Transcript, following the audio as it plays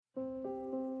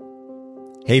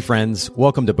Hey friends,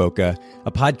 welcome to Bokeh,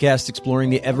 a podcast exploring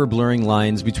the ever-blurring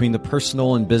lines between the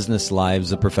personal and business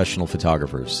lives of professional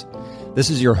photographers. This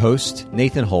is your host,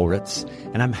 Nathan Holritz,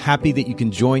 and I'm happy that you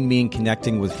can join me in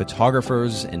connecting with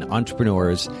photographers and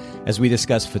entrepreneurs as we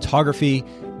discuss photography,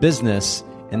 business,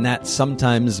 and that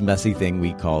sometimes messy thing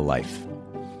we call life.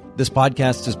 This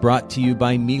podcast is brought to you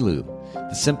by Miilu,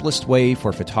 the simplest way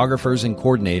for photographers and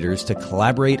coordinators to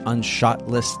collaborate on shot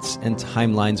lists and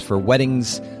timelines for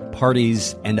weddings,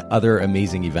 parties, and other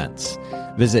amazing events.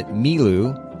 Visit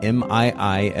Miilu,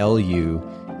 MIILU.com.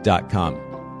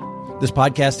 This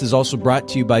podcast is also brought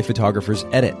to you by Photographers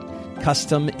Edit,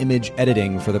 custom image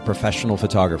editing for the professional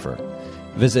photographer.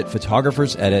 Visit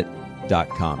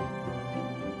photographersedit.com.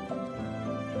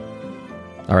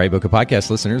 All right, Bokeh Podcast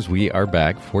listeners, we are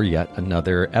back for yet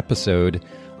another episode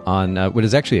on what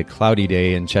is actually a cloudy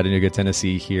day in Chattanooga,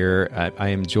 Tennessee here. I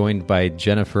am joined by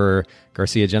Jennifer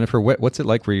Garcia. Jennifer, what's it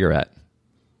like where you're at?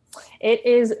 It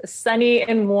is sunny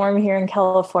and warm here in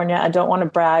California. I don't want to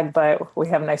brag, but we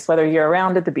have nice weather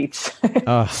year-round at the beach.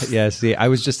 Yeah, see, I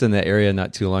was just in that area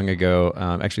not too long ago,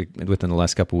 actually within the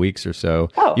last couple of weeks or so.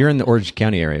 Oh. You're in the Orange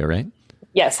County area, right?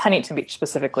 Yes, Huntington Beach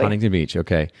specifically. Huntington Beach,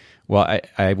 okay. Well,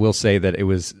 I will say that it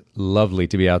was lovely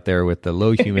to be out there with the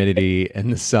low humidity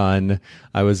and the sun.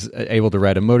 I was able to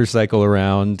ride a motorcycle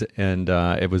around, and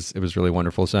it was really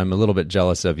wonderful. So I'm a little bit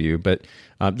jealous of you, but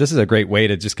this is a great way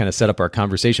to just kind of set up our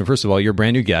conversation. First of all, you're a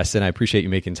brand new guest, and I appreciate you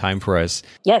making time for us.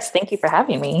 Yes, thank you for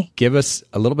having me. Give us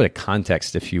a little bit of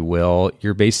context, if you will.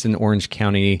 You're based in the Orange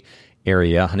County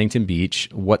area, Huntington Beach.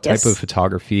 What type of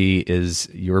photography is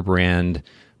your brand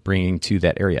bringing to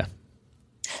that area?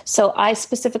 So I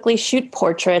specifically shoot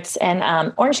portraits,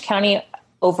 and Orange County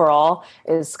overall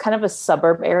is kind of a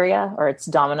suburb area, or it's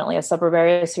dominantly a suburb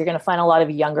area. So you're going to find a lot of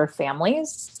younger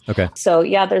families. Okay. So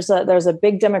yeah, there's a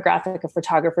big demographic of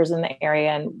photographers in the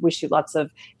area, and we shoot lots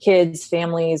of kids,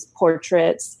 families,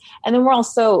 portraits. And then we're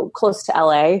also close to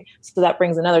LA. So that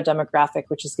brings another demographic,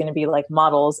 which is going to be like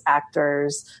models,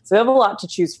 actors. So we have a lot to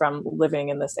choose from living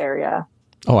in this area.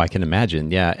 Oh, I can imagine.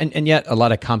 Yeah. And yet a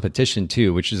lot of competition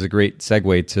too, which is a great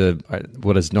segue to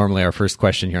what is normally our first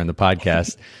question here on the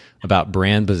podcast about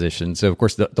brand position. So of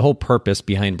course, the whole purpose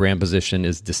behind brand position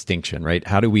is distinction, right?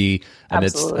 How do we,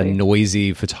 amidst a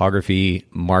noisy photography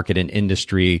market and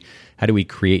industry, how do we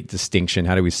create distinction?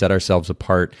 How do we set ourselves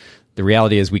apart? The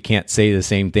reality is we can't say the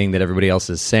same thing that everybody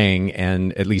else is saying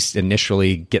and at least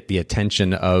initially get the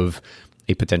attention of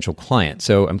a potential client.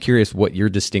 So I'm curious what your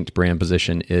distinct brand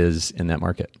position is in that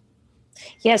market.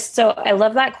 Yes. So I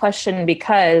love that question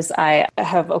because I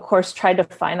have, of course, tried to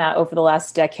find that over the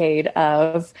last decade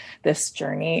of this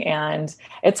journey. And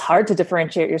it's hard to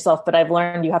differentiate yourself, but I've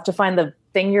learned you have to find the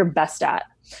thing you're best at.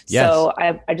 Yes. So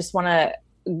I just want to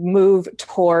move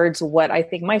towards what I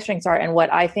think my strengths are, and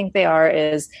what I think they are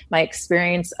is my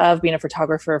experience of being a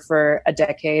photographer for a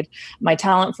decade, my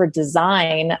talent for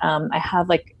design. I have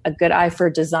like a good eye for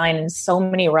design in so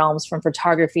many realms, from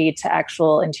photography to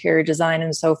actual interior design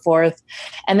and so forth.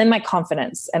 And then my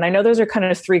confidence. And I know those are kind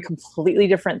of three completely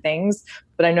different things,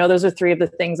 but I know those are three of the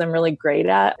things I'm really great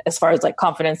at as far as like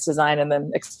confidence, design, and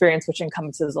then experience, which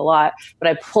encompasses a lot. But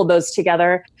I pulled those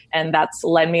together, and that's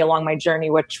led me along my journey,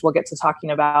 which we'll get to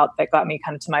talking about, that got me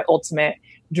kind of to my ultimate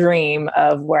dream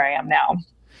of where I am now.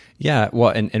 Yeah, well,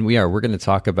 and we're going to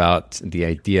talk about the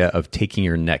idea of taking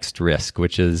your next risk,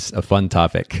 which is a fun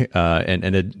topic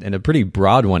and a pretty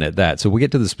broad one at that. So we'll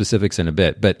get to the specifics in a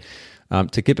bit. But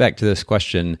to get back to this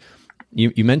question,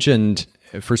 you mentioned,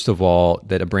 first of all,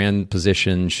 that a brand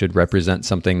position should represent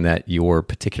something that you're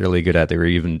particularly good at, or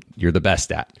even you're the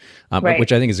best at, right.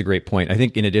 Which I think is a great point. I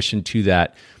think in addition to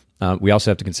that, we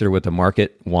also have to consider what the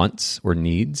market wants or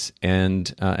needs,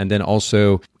 and then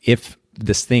also if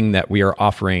this thing that we are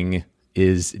offering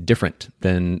is different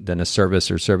than a service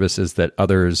or services that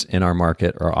others in our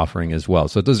market are offering as well.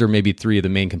 So those are maybe three of the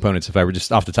main components, if I were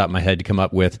just off the top of my head to come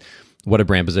up with what a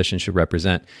brand position should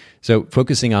represent. So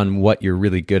focusing on what you're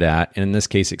really good at, and in this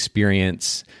case,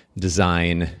 experience,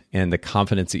 design, and the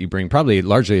confidence that you bring, probably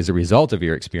largely as a result of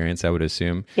your experience, I would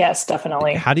assume. Yes,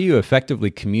 definitely. How do you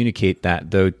effectively communicate that,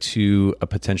 though, to a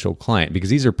potential client? Because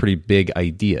these are pretty big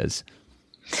ideas.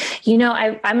 You know,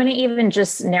 I'm going to even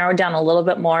just narrow down a little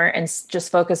bit more and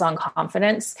just focus on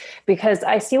confidence, because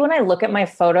I see when I look at my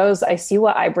photos, I see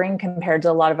what I bring compared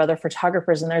to a lot of other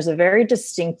photographers. And there's a very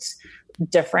distinct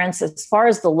difference as far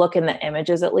as the look in the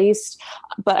images, at least.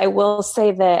 But I will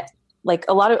say that like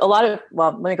a lot of,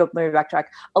 well, let me backtrack.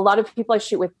 A lot of people I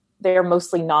shoot with, they're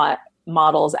mostly not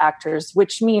models, actors,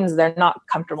 which means they're not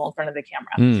comfortable in front of the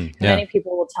camera. Yeah. Many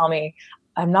people will tell me,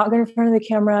 I'm not going in front of the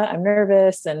camera. I'm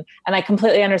nervous. And I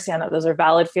completely understand that those are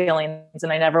valid feelings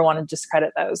and I never want to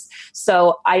discredit those.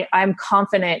 So I'm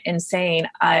confident in saying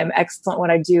I'm excellent at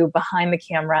what I do behind the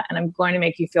camera and I'm going to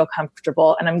make you feel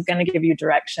comfortable and I'm going to give you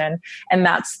direction. And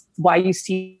that's why you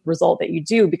see the result that you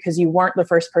do, because you weren't the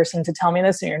first person to tell me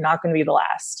this and you're not going to be the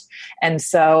last. And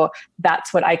so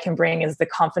that's what I can bring is the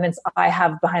confidence I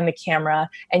have behind the camera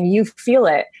and you feel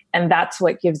it. And that's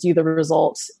what gives you the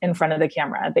results in front of the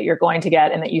camera that you're going to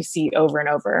get and that you see over and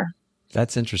over.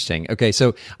 That's interesting. Okay.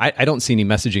 So I don't see any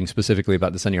messaging specifically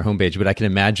about this on your homepage, but I can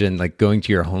imagine like going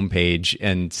to your homepage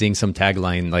and seeing some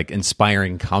tagline like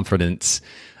inspiring confidence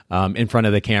in front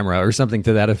of the camera or something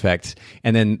to that effect,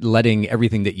 and then letting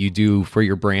everything that you do for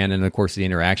your brand and of course the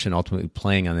interaction ultimately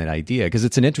playing on that idea, because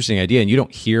it's an interesting idea and you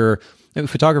don't hear.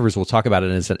 Photographers will talk about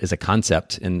it as a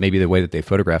concept and maybe the way that they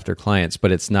photograph their clients, but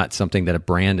it's not something that a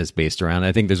brand is based around.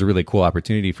 I think there's a really cool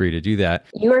opportunity for you to do that.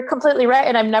 You are completely right.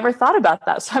 And I've never thought about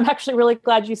that. So I'm actually really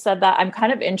glad you said that. I'm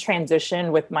kind of in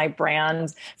transition with my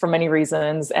brand for many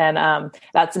reasons. And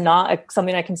that's not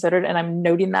something I considered. And I'm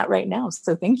noting that right now.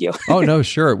 So thank you. Oh, no,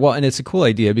 sure. Well, and it's a cool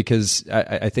idea because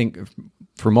I think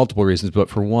for multiple reasons, but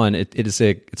for one, it's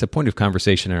a point of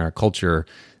conversation in our culture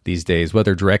these days,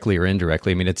 whether directly or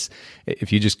indirectly. I mean, it's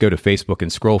if you just go to Facebook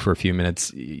and scroll for a few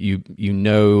minutes, you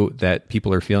know that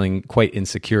people are feeling quite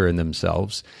insecure in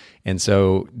themselves. And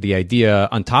so the idea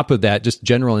on top of that, just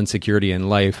general insecurity in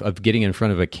life of getting in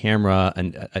front of a camera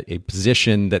and a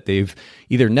position that they've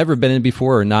either never been in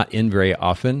before or not in very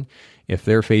often, if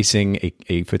they're facing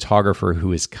a photographer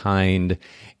who is kind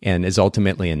and is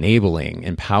ultimately enabling,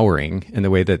 empowering in the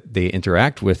way that they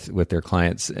interact with their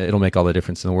clients, it'll make all the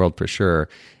difference in the world for sure.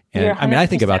 And I mean, I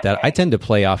think about that. I tend to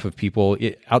play off of people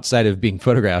outside of being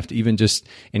photographed, even just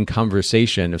in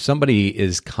conversation. If somebody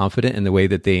is confident in the way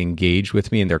that they engage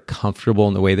with me and they're comfortable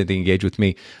in the way that they engage with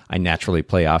me, I naturally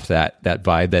play off that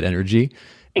vibe, that energy.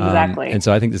 Exactly. And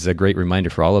so I think this is a great reminder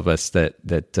for all of us that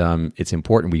it's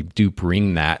important we do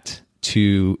bring that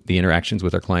to the interactions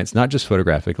with our clients, not just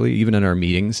photographically, even in our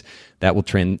meetings, that will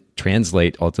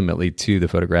translate ultimately to the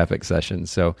photographic sessions.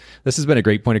 So this has been a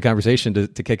great point of conversation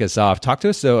to kick us off. Talk to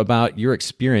us though about your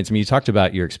experience. I mean, you talked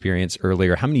about your experience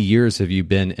earlier. How many years have you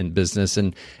been in business?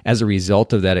 And as a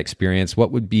result of that experience,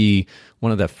 what would be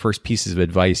one of the first pieces of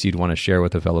advice you'd want to share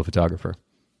with a fellow photographer?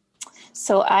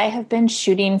 So I have been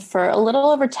shooting for a little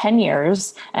over 10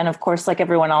 years. And of course, like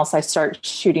everyone else, I start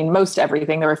shooting most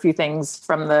everything. There were a few things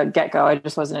from the get-go I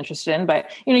just wasn't interested in,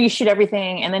 but you shoot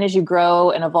everything. And then as you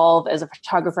grow and evolve as a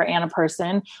photographer and a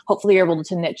person, hopefully you're able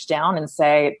to niche down and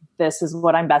say, this is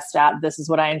what I'm best at. This is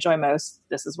what I enjoy most.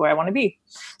 This is where I want to be.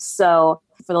 So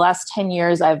for the last 10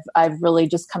 years, I've really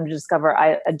just come to discover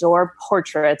I adore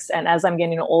portraits. And as I'm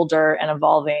getting older and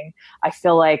evolving, I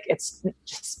feel like it's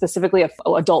specifically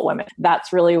adult women.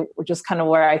 That's really just kind of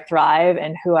where I thrive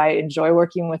and who I enjoy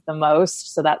working with the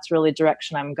most. So that's really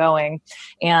direction I'm going.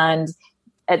 And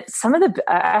at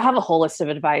I have a whole list of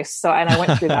advice. And I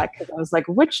went through that because I was like,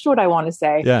 which would I want to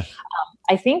say? Yeah.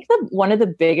 I think that one of the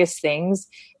biggest things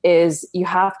is you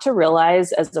have to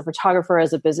realize as a photographer,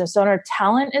 as a business owner,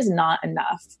 talent is not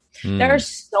enough. There are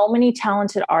so many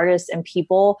talented artists and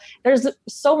people. There's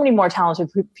so many more talented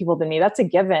people than me. That's a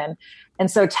given. And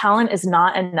so talent is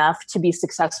not enough to be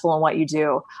successful in what you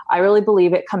do. I really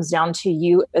believe it comes down to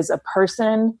you as a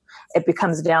person. It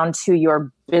becomes down to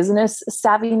your business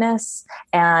savviness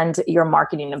and your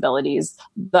marketing abilities.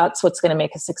 That's what's going to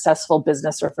make a successful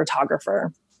business or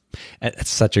photographer. That's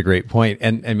such a great point.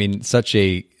 And I mean, such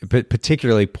a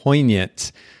particularly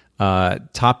poignant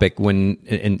topic when,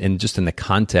 and just in the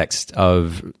context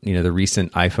of, the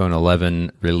recent iPhone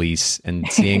 11 release and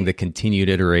seeing the continued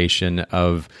iteration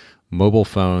of mobile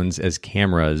phones as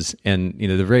cameras and,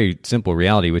 the very simple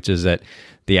reality, which is that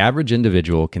the average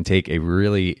individual can take a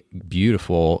really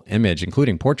beautiful image,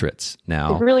 including portraits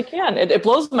now. It really can. It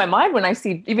blows my mind when I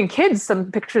see even kids,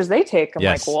 some pictures they take. I'm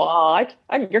like, wow,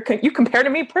 you compare to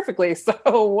me perfectly. So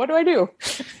what do I do?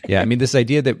 Yeah, I mean, this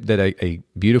idea that a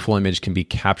beautiful image can be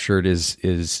captured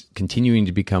is continuing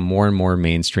to become more and more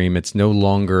mainstream. It's no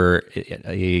longer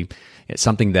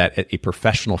something that a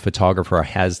professional photographer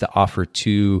has to offer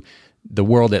to the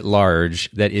world at large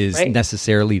that is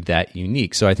necessarily that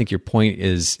unique. So I think your point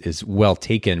is well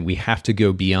taken. We have to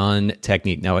go beyond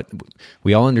technique. Now,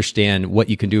 we all understand what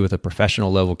you can do with a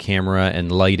professional level camera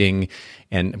and lighting,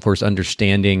 and of course,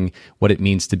 understanding what it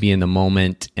means to be in the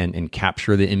moment and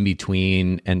capture the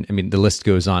in-between. And I mean, the list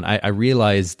goes on. I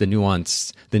realize the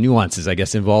nuances, I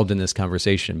guess, involved in this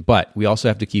conversation, but we also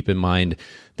have to keep in mind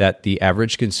that the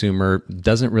average consumer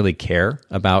doesn't really care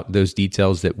about those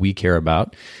details that we care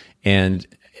about. And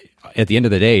at the end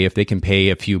of the day, if they can pay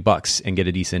a few bucks and get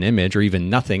a decent image or even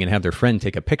nothing and have their friend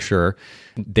take a picture,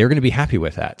 they're going to be happy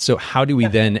with that. So how do we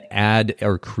then add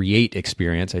or create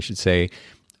experience, I should say,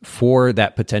 for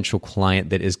that potential client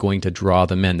that is going to draw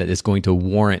them in, that is going to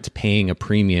warrant paying a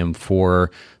premium for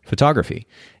photography?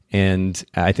 And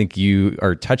I think you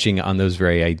are touching on those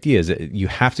very ideas. You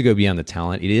have to go beyond the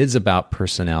talent. It is about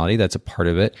personality. That's a part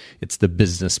of it. It's the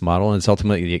business model, and it's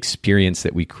ultimately the experience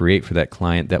that we create for that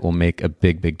client that will make a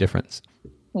big, big difference.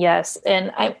 Yes.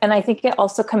 And I think it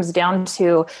also comes down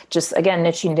to just, again,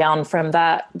 niching down from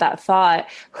that thought,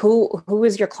 who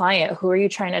is your client? Who are you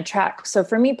trying to attract? So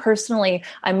for me personally,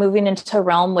 I'm moving into a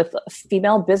realm with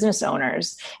female business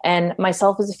owners, and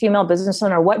myself as a female business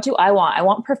owner. What do I want? I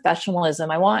want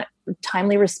professionalism. I want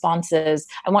timely responses.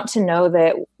 I want to know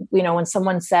that, when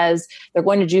someone says they're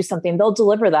going to do something, they'll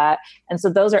deliver that. And so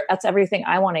that's everything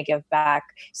I want to give back.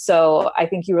 So I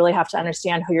think you really have to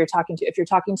understand who you're talking to. If you're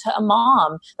talking to a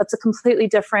mom, that's a completely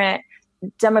different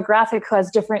demographic who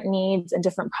has different needs and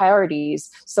different priorities.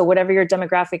 So whatever your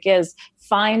demographic is,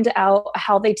 find out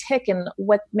how they tick and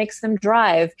what makes them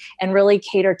drive, and really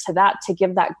cater to that to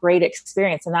give that great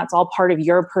experience. And that's all part of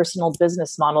your personal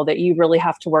business model that you really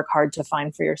have to work hard to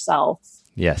find for yourself.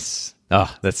 Yes.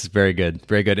 Oh, that's very good.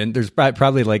 Very good. And there's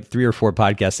probably like 3 or 4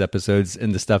 podcast episodes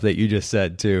in the stuff that you just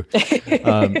said too.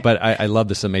 But I love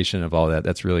the summation of all that.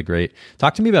 That's really great.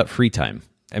 Talk to me about free time.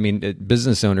 I mean,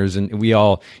 business owners, and we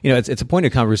all, it's a point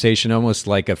of conversation, almost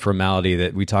like a formality,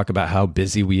 that we talk about how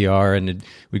busy we are, and it'd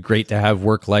be great to have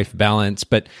work-life balance.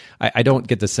 But I don't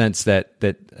get the sense that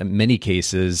in many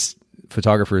cases,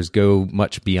 photographers go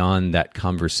much beyond that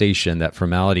conversation, that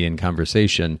formality in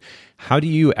conversation. How do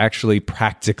you actually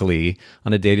practically,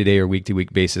 on a day-to-day or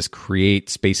week-to-week basis, create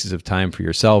spaces of time for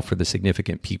yourself, for the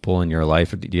significant people in your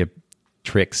life? Do you have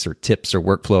tricks or tips or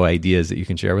workflow ideas that you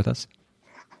can share with us?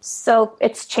 So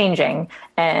it's changing,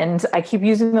 and I keep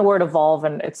using the word evolve,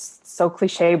 and it's so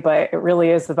cliche, but it really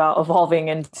is about evolving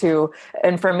into,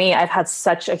 and for me, I've had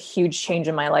such a huge change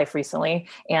in my life recently,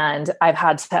 and I've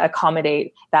had to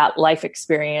accommodate that life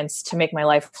experience to make my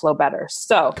life flow better.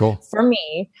 So cool. For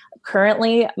me,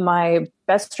 currently, my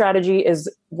best strategy is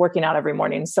working out every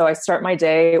morning. So I start my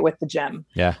day with the gym.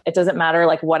 Yeah. It doesn't matter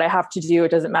like what I have to do. It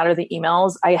doesn't matter the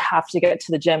emails. I have to get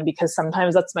to the gym because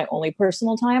sometimes that's my only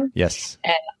personal time. Yes.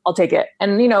 And I'll take it.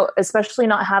 And, especially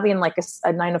not having like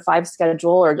a 9 to 5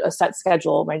 schedule or a set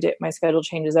schedule, my schedule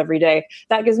changes every day.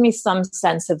 That gives me some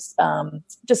sense of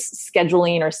just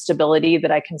scheduling or stability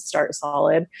that I can start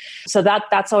solid. So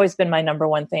that's always been my number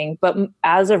one thing. But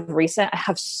as of recent, I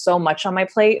have so much on my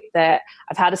plate that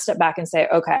I've had to step back and say,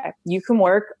 okay, you can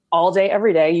work all day,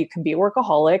 every day. You can be a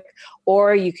workaholic,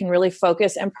 or you can really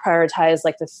focus and prioritize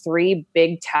like the 3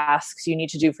 big tasks you need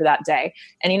to do for that day.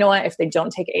 And you know what? If they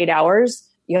don't take 8 hours,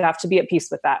 you have to be at peace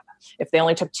with that. If they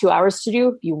only took 2 hours to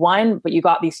do, you won, but you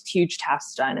got these huge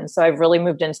tasks done. And so I've really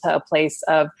moved into a place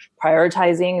of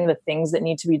prioritizing the things that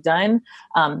need to be done,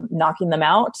 knocking them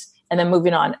out, and then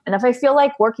moving on. And if I feel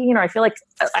like working, or I feel like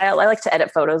I like to edit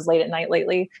photos late at night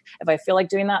lately. If I feel like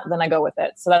doing that, then I go with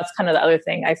it. So that's kind of the other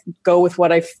thing. I go with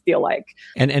what I feel like.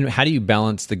 And how do you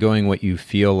balance the going with what you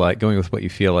feel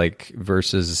like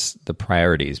versus the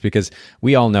priorities? Because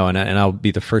we all know, and I'll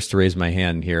be the first to raise my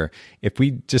hand here, if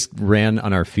we just ran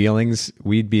on our feelings,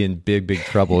 we'd be in big, big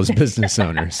trouble as business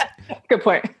owners. Good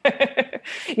point.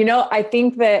 I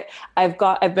think that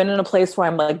I've been in a place where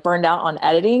I'm like burned out on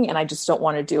editing, and I just don't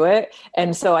want to do it.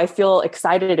 And so I feel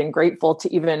excited and grateful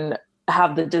to even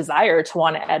have the desire to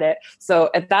want to edit.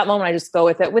 So at that moment, I just go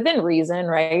with it within reason,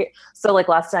 right? So like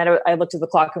last night, I looked at the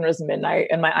clock when it was midnight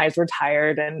and my eyes were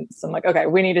tired. And so I'm like, okay,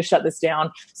 we need to shut this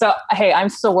down. So, hey, I'm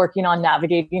still working on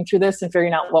navigating through this and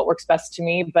figuring out what works best to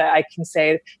me. But I can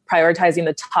say prioritizing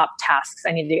the top tasks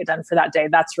I need to get done for that day.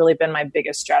 That's really been my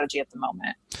biggest strategy at the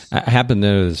moment. I happen to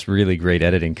know this really great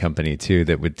editing company too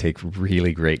that would take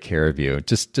really great care of you.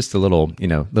 Just a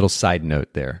little side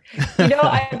note there.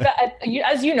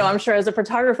 As you know, I'm sure as a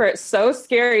photographer, it's so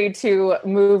scary to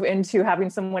move into having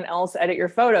someone else edit your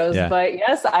photos. Yeah. But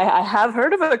yes, I have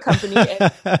heard of a company.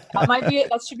 And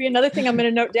that should be another thing I'm going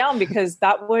to note down, because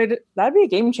that'd be a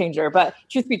game changer. But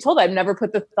truth be told, I've never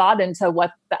put the thought into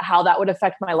how that would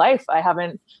affect my life. I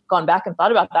haven't gone back and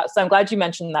thought about that. So I'm glad you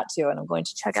mentioned that too, and I'm going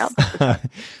to check out that.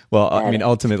 Well, I mean,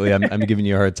 ultimately, I'm giving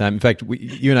you a hard time. In fact,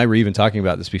 you and I were even talking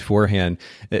about this beforehand.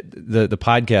 The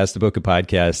podcast, the Bokeh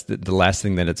podcast, the last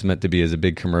thing that it's meant to be is a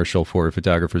big commercial for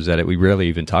Photographers Edit. We rarely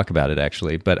even talk about it,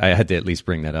 actually, but I had to at least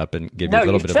bring that up and give you a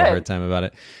little bit of a hard time about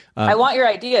it. I want your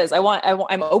ideas.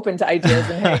 I'm open to ideas,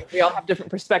 and hey, we all have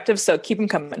different perspectives, so keep them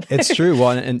coming. It's true.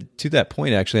 Well, and to that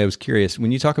point, actually, I was curious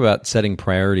when you talk about setting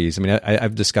priorities. I mean,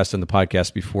 I've discussed on the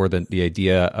podcast before the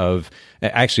idea of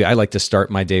actually, I like to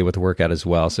start my day with a workout as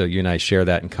well. So you and I share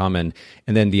that in common,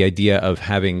 and then the idea of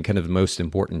having kind of the most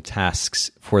important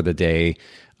tasks for the day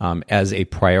as a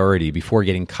priority before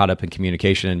getting caught up in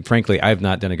communication. And frankly, I've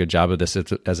not done a good job of this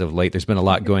as of late. There's been a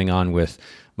lot going on with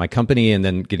my company and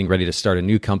then getting ready to start a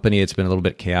new company. It's been a little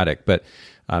bit chaotic, but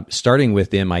starting with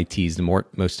the MITs, the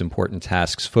most important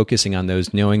tasks, focusing on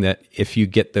those, knowing that if you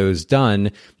get those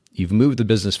done, you've moved the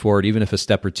business forward, even if a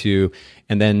step or two,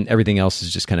 and then everything else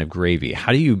is just kind of gravy.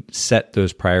 How do you set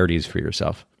ththose priorities for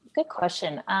yourself? Good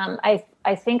question. I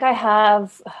think I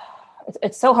have...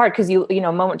 It's so hard because you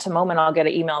know, moment to moment, I'll get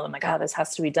an email and I'm like, this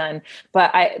has to be done.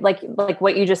 But I like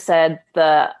what you just said,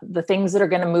 the things that are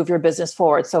going to move your business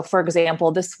forward. So for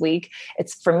example, this week,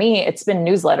 it's been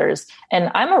newsletters,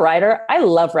 and I'm a writer. I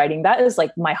love writing. That is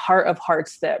like my heart of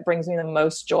hearts that brings me the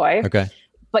most joy. Okay.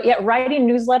 But yet writing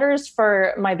newsletters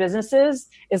for my businesses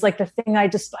is like the thing I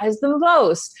despise the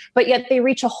most. But yet they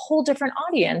reach a whole different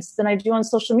audience than I do on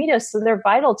social media. So they're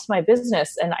vital to my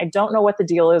business. And I don't know what the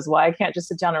deal is, why I can't just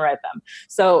sit down and write them.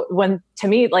 So to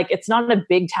me, like, it's not a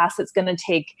big task that's going to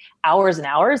take hours and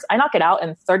hours. I knock it out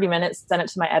in 30 minutes, send it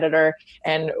to my editor,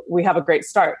 and we have a great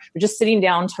start. But just sitting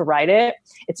down to write it,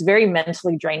 it's very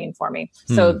mentally draining for me.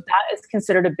 So that is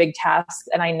considered a big task.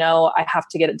 And I know I have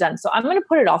to get it done. So I'm going to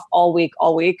put it off all week.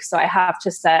 So I have to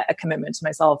set a commitment to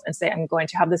myself and say, I'm going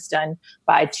to have this done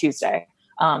by Tuesday.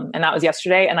 And that was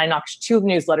yesterday. And I knocked 2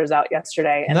 newsletters out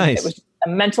yesterday. And nice. It was a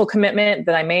mental commitment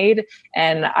that I made,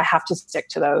 and I have to stick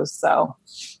to those. So,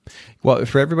 well,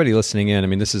 for everybody listening in, I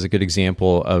mean, this is a good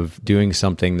example of doing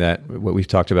something that what we've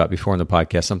talked about before in the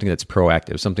podcast, something that's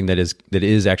proactive, something that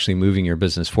is actually moving your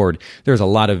business forward. There's a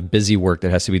lot of busy work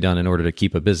that has to be done in order to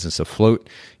keep a business afloat,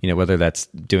 you know, whether that's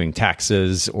doing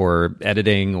taxes or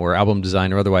editing or album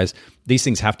design or otherwise. These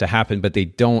things have to happen, but they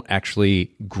don't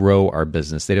actually grow our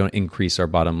business. They don't increase our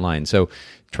bottom line. So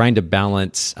trying to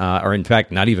balance, or in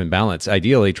fact, not even balance,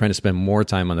 ideally trying to spend more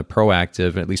time on the proactive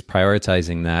and at least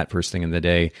prioritizing that first thing in the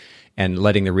day, and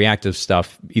letting the reactive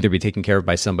stuff either be taken care of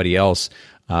by somebody else,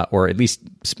 or at least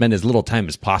spend as little time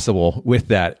as possible with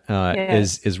that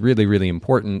is really, really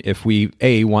important if we,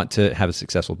 A, want to have a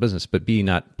successful business, but B,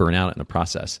 not burn out in the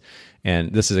process.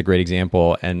 And this is a great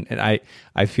example. And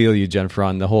I feel you, Jennifer,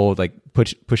 on the whole, like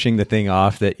pushing the thing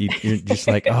off, that you're just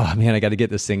like, oh man, I got to get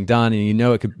this thing done. And you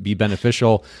know, it could be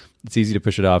beneficial. It's easy to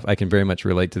push it off. I can very much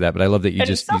relate to that, but I love that you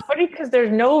It's so funny because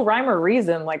there's no rhyme or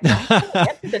reason. Like,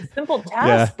 get to this simple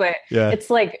task, but it's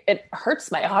like, it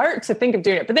hurts my heart to think of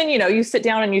doing it. But then, you know, you sit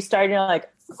down and you start, and you're like,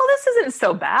 oh, this isn't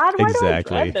so bad. Why do I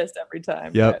dread this every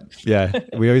time? Yep. Yeah.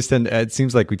 We always it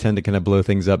seems like we tend to kind of blow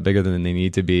things up bigger than they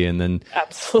need to be. And then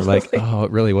we're like, oh,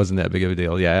 it really wasn't that big of a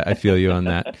deal. Yeah, I feel you on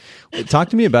that. Talk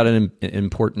to me about an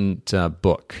important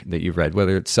book that you've read,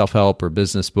 whether it's self-help or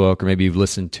business book, or maybe you've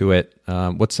listened to it.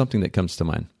 What's something that comes to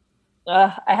mind?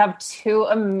 I have 2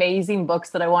 amazing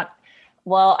books that I want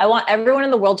everyone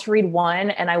in the world to read one,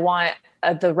 and I want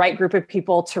the right group of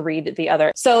people to read the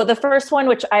other. So the first one,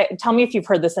 which tell me if you've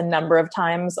heard this a number of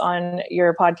times on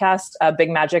your podcast,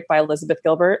 Big Magic by Elizabeth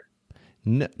Gilbert.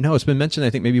 No, it's been mentioned, I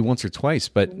think maybe once or twice,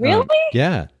 but really?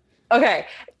 Yeah. Okay.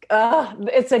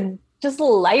 It's a just a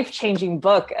life-changing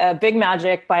book, Big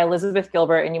Magic by Elizabeth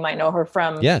Gilbert, and you might know her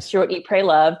from, she wrote Eat, Pray,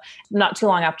 Love. Not too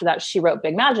long after that, she wrote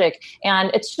Big Magic.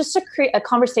 And it's just a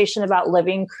conversation about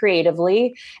living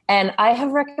creatively. And I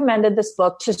have recommended this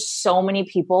book to so many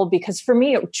people because for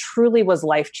me, it truly was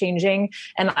life-changing.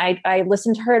 And I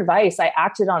listened to her advice. I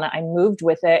acted on it. I moved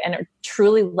with it. And it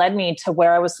truly led me to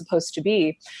where I was supposed to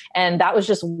be. And that was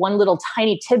just one little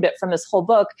tiny tidbit from this whole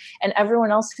book. And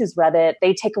everyone else who's read it,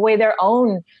 they take away their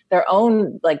own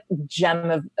like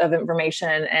gem of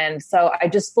information. And so I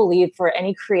just believe for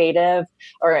any creative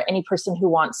or any person who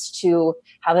wants to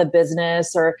have a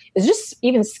business or is just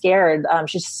even scared,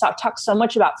 she talks so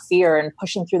much about fear and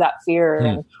pushing through that fear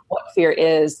and what fear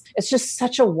is. It's just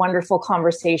such a wonderful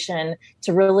conversation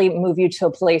to really move you to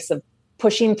a place of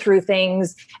pushing through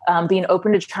things, being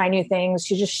open to try new things.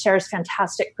 She just shares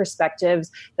fantastic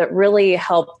perspectives that really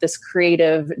help this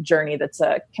creative journey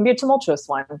can be a tumultuous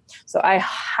one. So I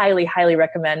highly, highly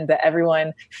recommend that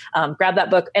everyone grab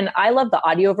that book. And I love the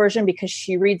audio version because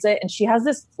she reads it and she has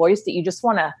this voice that you just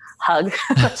want to hug.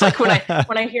 It's like when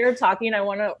I hear her talking, I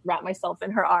want to wrap myself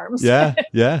in her arms. Yeah.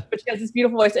 But she has this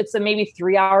beautiful voice. It's a maybe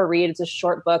 3-hour read. It's a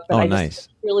short book, but I just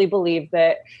really believe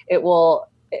that it will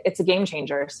it's a game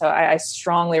changer. So I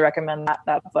strongly recommend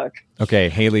that book. Okay,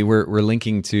 Haley, we're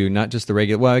linking to not just the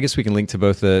regular. Well, I guess we can link to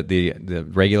both the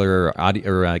regular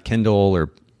audio or Kindle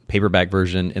or paperback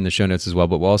version in the show notes as well.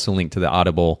 But we'll also link to the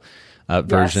Audible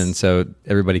version, so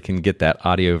everybody can get that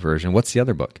audio version. What's the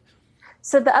other book?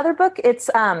 So the other book, it's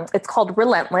called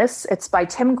Relentless. It's by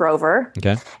Tim Grover.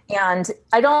 Okay. And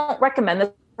I don't recommend this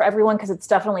for everyone because it's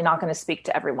definitely not going to speak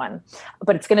to everyone,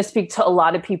 but it's going to speak to a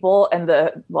lot of people. And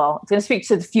it's going to speak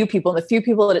to the few people, and the few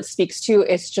people that it speaks to,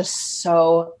 it's just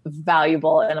so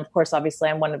valuable. And of course, obviously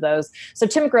I'm one of those. So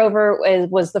Tim Grover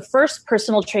was the first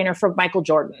personal trainer for Michael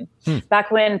Jordan.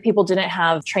 Back when people didn't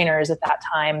have trainers at that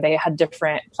time, they had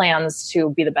different plans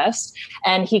to be the best.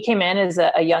 And he came in as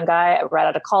a young guy right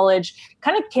out of college,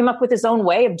 kind of came up with his own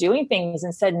way of doing things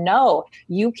and said, no,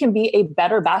 you can be a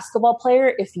better basketball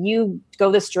player if you go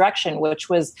this direction, which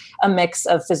was a mix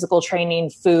of physical training,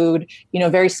 food,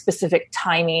 very specific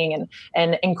timing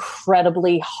and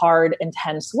incredibly hard,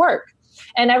 intense work.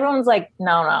 And everyone's like,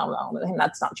 no,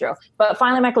 that's not true. But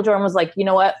finally, Michael Jordan was like, you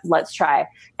know what, let's try.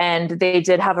 And they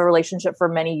did have a relationship for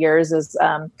many years as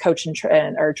coach and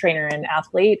trainer and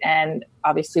athlete. And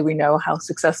obviously, we know how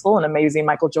successful and amazing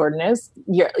Michael Jordan is.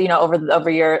 Over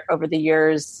the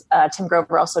years, Tim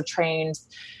Grover also trained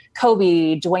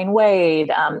Kobe, Dwayne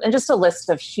Wade, and just a list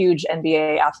of huge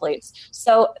NBA athletes.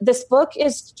 So this book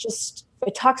is just,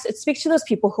 it speaks to those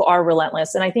people who are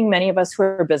relentless. And I think many of us who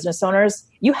are business owners,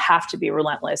 you have to be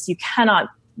relentless. You cannot,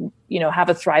 have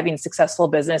a thriving, successful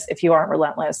business if you aren't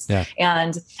relentless. Yeah.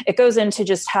 And it goes into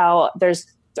just how there's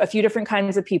a few different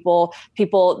kinds of people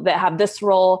that have this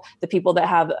role, the people that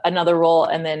have another role,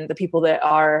 and then the people that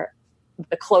are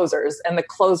the closers. And the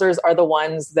closers are the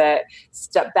ones that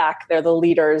step back. They're the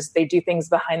leaders. They do things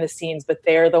behind the scenes, but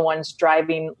they're the ones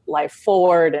driving life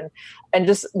forward and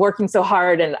just working so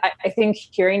hard. And I think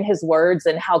hearing his words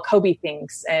and how Kobe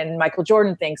thinks and Michael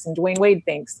Jordan thinks and Dwayne Wade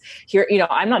thinks here,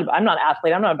 I'm not an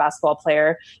athlete. I'm not a basketball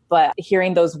player, but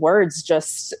hearing those words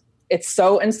it's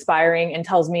so inspiring and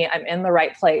tells me I'm in the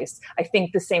right place. I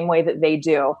think the same way that they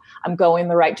do. I'm going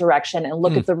the right direction, and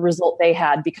look at the result they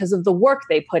had because of the work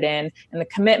they put in and the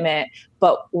commitment,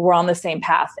 but we're on the same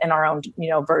path in our own,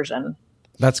 version.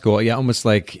 That's cool. Yeah. Almost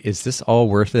like, is this all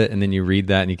worth it? And then you read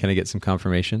that and you kind of get some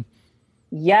confirmation.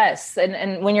 Yes.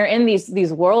 And when you're in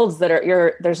these worlds that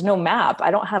are there's no map.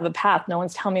 I don't have a path. No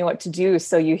one's telling me what to do.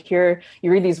 So you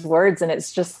read these words and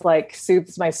it's just like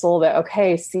soothes my soul that,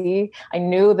 okay, see, I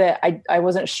knew that I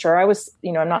wasn't sure I was,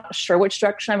 I'm not sure which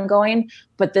direction I'm going,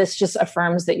 but this just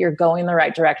affirms that you're going the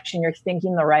right direction. You're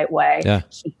thinking the right way. Yeah.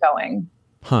 Keep going.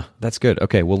 Huh. That's good.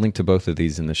 Okay. We'll link to both of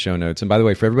these in the show notes. And by the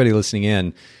way, for everybody listening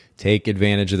in, take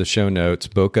advantage of the show notes,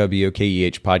 Bokeh,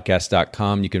 B-O-K-E-H,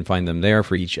 podcast.com. You can find them there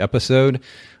for each episode.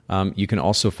 You can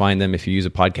also find them if you use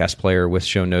a podcast player with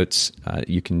show notes.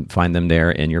 You can find them there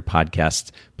in your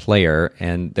podcast player.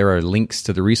 And there are links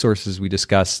to the resources we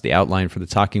discussed, the outline for the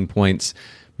talking points.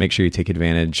 Make sure you take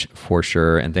advantage for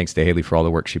sure. And thanks to Haley for all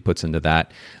the work she puts into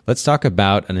that. Let's talk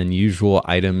about an unusual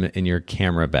item in your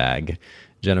camera bag.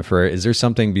 Jennifer, is there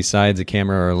something besides a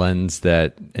camera or lens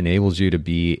that enables you to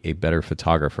be a better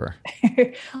photographer?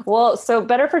 Well, so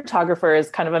better photographer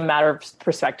is kind of a matter of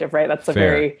perspective, right? That's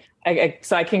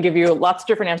so I can give you lots of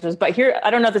different answers, but here, I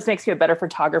don't know if this makes you a better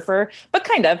photographer, but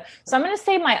kind of. So I'm going to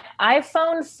say my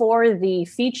iPhone for the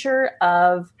feature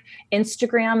of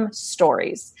Instagram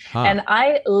stories. And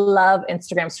I love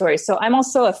Instagram stories. So I'm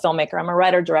also a filmmaker. I'm a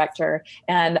writer director.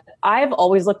 And I've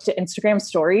always looked at Instagram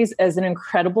stories as an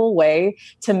incredible way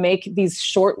to make these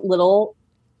short little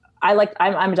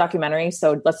I'm a documentary.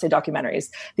 So let's say documentaries,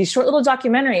 these short little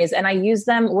documentaries. And I use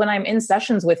them when I'm in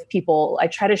sessions with people. I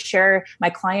try to share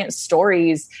my clients'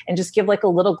 stories and just give like a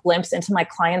little glimpse into my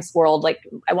client's world. Like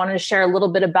I wanted to share a little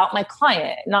bit about my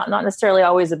client, not necessarily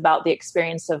always about the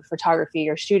experience of photography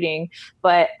or shooting,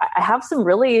 but I have some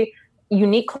really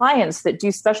unique clients that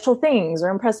do special things or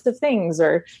impressive things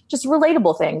or just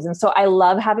relatable things. And so I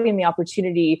love having the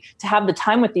opportunity to have the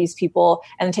time with these people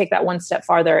and take that one step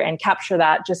farther and capture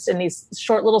that just in these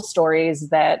short little stories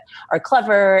that are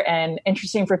clever and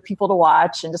interesting for people to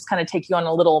watch and just kind of take you on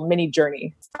a little mini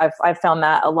journey. I've found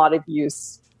that a lot of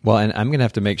use. Well, and I'm going to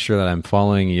have to make sure that I'm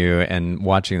following you and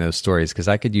watching those stories because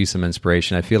I could use some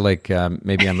inspiration. I feel like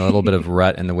maybe I'm a little bit of a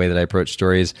rut in the way that I approach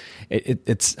stories.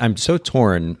 I'm so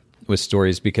torn with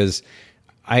stories because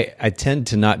I tend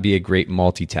to not be a great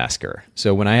multitasker.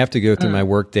 So when I have to go through my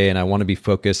workday and I want to be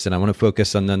focused and I want to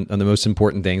focus on the most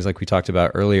important things like we talked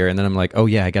about earlier, and then I'm like, oh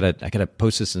yeah, I gotta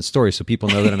post this in stories so people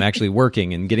know that I'm actually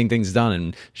working and getting things done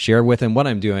and share with them what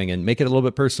I'm doing and make it a little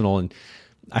bit personal. And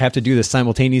I have to do this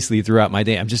simultaneously throughout my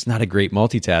day. I'm just not a great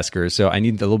multitasker. So I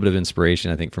need a little bit of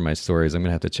inspiration, I think, for my stories. I'm going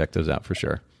to have to check those out for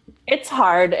sure. It's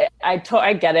hard. I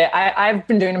get it. I've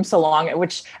been doing them so long,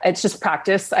 which it's just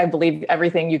practice. I believe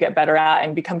everything you get better at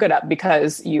and become good at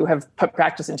because you have put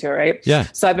practice into it, right? Yeah.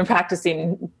 So I've been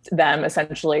practicing them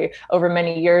essentially over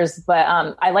many years, but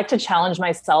I like to challenge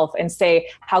myself and say,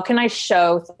 how can I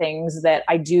show things that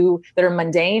I do that are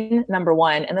mundane, number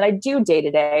one, and that I do day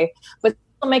to day, but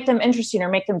make them interesting or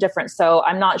make them different. So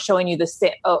I'm not showing you the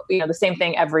same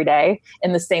thing every day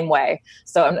in the same way.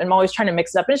 So I'm always trying to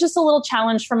mix it up. And it's just a little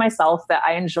challenge for myself that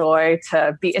I enjoy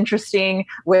to be interesting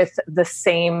with the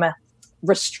same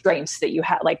restraints that you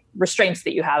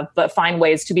have, but find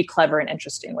ways to be clever and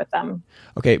interesting with them.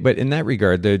 Okay. But in that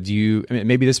regard, though,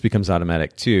 maybe this becomes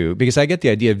automatic too, because I get the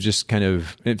idea of just kind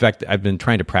of, in fact, I've been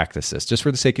trying to practice this just for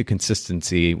the sake of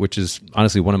consistency, which is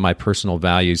honestly one of my personal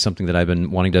values, something that I've been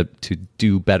wanting to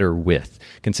do better with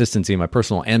consistency in my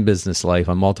personal and business life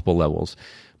on multiple levels.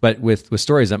 But with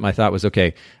stories, that my thought was,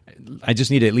 okay, I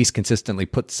just need to at least consistently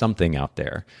put something out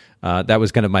there. That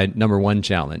was kind of my number one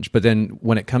challenge. But then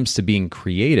when it comes to being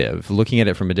creative, looking at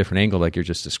it from a different angle, like you're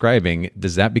just describing,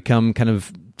 does that become kind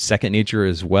of second nature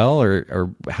as well?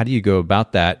 Or how do you go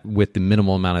about that with the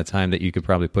minimal amount of time that you could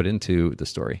probably put into the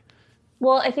story?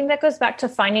 Well, I think that goes back to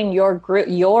finding your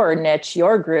your niche,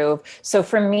 your groove. So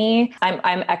for me,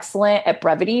 I'm excellent at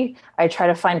brevity. I try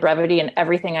to find brevity in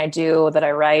everything I do, that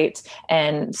I write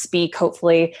and speak,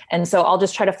 hopefully. And so I'll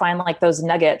just try to find like those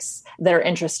nuggets that are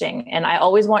interesting. And I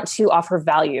always want to offer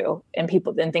value in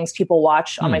things people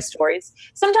watch on my stories.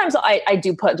 Sometimes I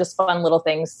do put just fun little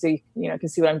things so you can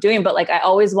see what I'm doing. But like I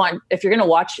always want, if you're going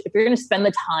to spend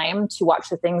the time to watch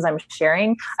the things I'm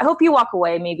sharing, I hope you walk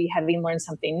away maybe having learned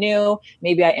something new.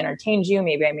 Maybe I entertained you.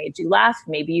 Maybe I made you laugh.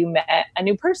 Maybe you met a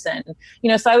new person.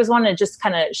 So I always want to just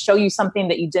kind of show you something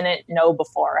that you didn't know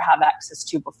before or have access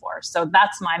to before. So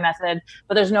that's my method.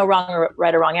 But there's no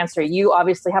right or wrong answer. You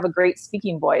obviously have a great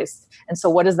speaking voice. And so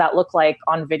what does that look like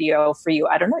on video for you?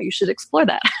 I don't know. You should explore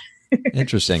that.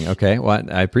 Interesting. Okay. Well,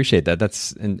 I appreciate that.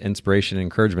 That's an inspiration and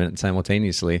encouragement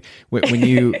simultaneously. When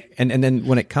you, and then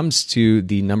when it comes to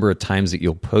the number of times that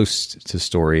you'll post to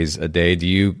stories a day, do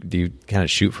you kind of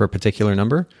shoot for a particular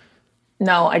number?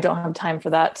 No, I don't have time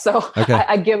for that. So okay.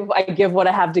 I give what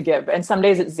I have to give. And some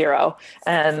days it's 0.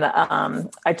 And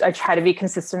I try to be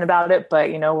consistent about it, but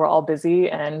we're all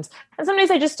busy. And some days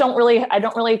I don't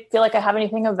really feel like I have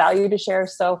anything of value to share.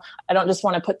 So I don't just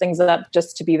want to put things up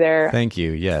just to be there. Thank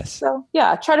you. Yes. So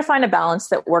yeah, try to find a balance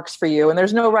that works for you. And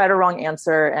there's no right or wrong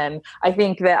answer. And I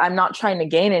think that I'm not trying to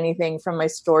gain anything from my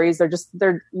stories.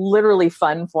 They're literally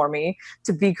fun for me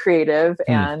to be creative.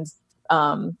 And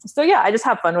so yeah, I just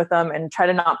have fun with them and try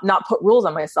to not put rules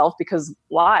on myself, because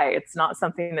why? It's not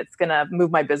something that's going to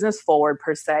move my business forward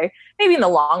per se. Maybe in the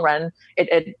long run,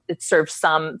 it serves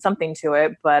something to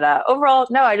it. But overall,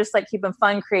 no, I just like keep them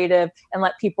fun, creative, and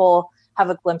let people have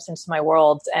a glimpse into my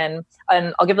world. And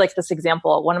I'll give like this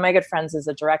example. One of my good friends is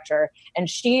a director, and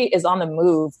she is on the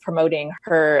move promoting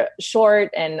her short.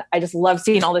 And I just love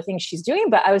seeing all the things she's doing.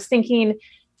 But I was thinking,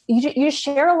 you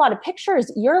share a lot of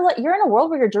pictures. You're in a world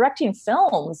where you're directing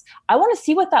films. I want to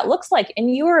see what that looks like.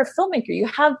 And you are a filmmaker. You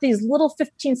have these little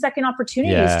 15-second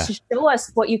opportunities to show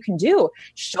us what you can do.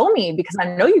 Show me, because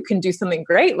I know you can do something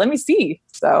great. Let me see.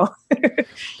 So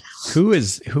Who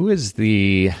is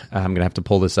the, I'm going to have to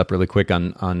pull this up really quick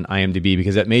on IMDb,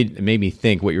 because it made me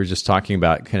think what you were just talking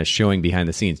about, kind of showing behind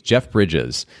the scenes. Jeff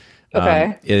Bridges.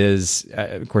 Is,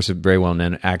 of course, a very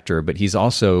well-known actor, but he's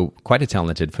also quite a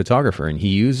talented photographer, and he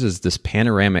uses this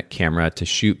panoramic camera to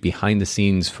shoot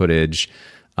behind-the-scenes footage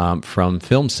from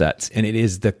film sets, and it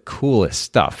is the coolest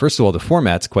stuff. First of all, the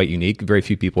format's quite unique. Very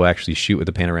few people actually shoot with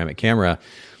a panoramic camera,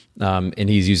 and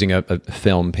he's using a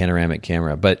film panoramic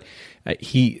camera, but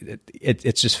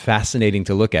it's just fascinating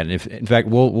to look at. And in fact,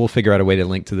 we'll figure out a way to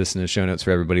link to this in the show notes for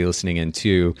everybody listening in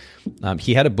too.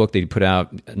 He had a book that he put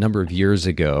out a number of years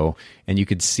ago, and you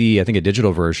could see, I think, a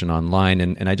digital version online.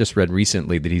 And I just read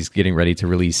recently that he's getting ready to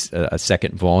release a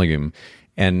second volume.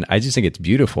 And I just think it's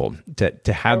beautiful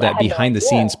to have that behind the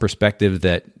scenes perspective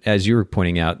that, as you were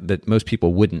pointing out, that most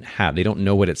people wouldn't have. They don't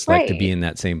know what it's like to be in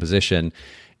that same position.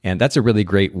 And that's a really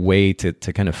great way to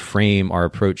kind of frame our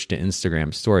approach to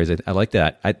Instagram stories. I like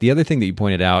that. The other thing that you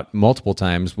pointed out multiple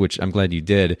times, which I'm glad you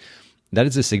did, that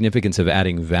is the significance of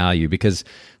adding value, because,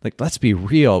 like, let's be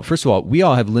real. First of all, we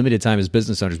all have limited time as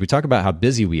business owners. We talk about how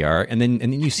busy we are, and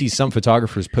then you see some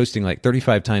photographers posting like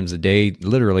 35 times a day,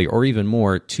 literally, or even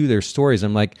more, to their stories.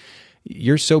 I'm like,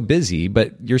 you're so busy,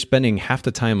 but you're spending half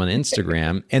the time on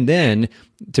Instagram. And then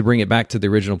to bring it back to the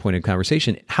original point of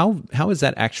conversation, how is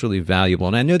that actually valuable?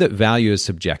 And I know that value is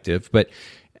subjective, but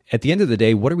at the end of the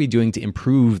day, what are we doing to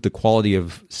improve the quality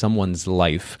of someone's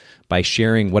life by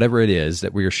sharing whatever it is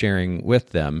that we are sharing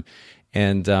with them?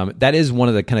 And that is one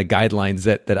of the kind of guidelines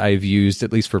that I've used,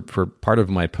 at least for part of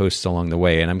my posts along the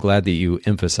way. And I'm glad that you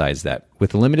emphasize that.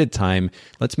 With limited time,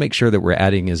 let's make sure that we're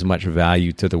adding as much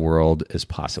value to the world as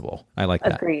possible. I like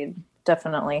that. Agreed.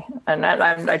 Definitely. And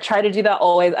I try to do that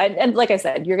always. And like I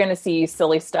said, you're going to see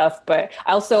silly stuff, but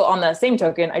I also, on the same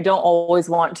token, I don't always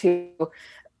want to,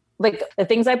 like, the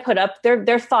things I put up,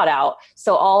 they're thought out.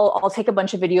 So I'll take a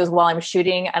bunch of videos while I'm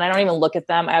shooting and I don't even look at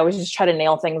them. I always just try to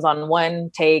nail things on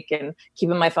one take and keep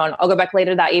in my phone. I'll go back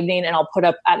later that evening and I'll put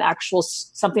up an actual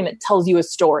something that tells you a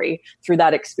story through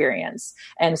that experience.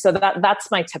 And so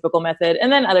that's my typical method.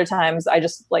 And then other times I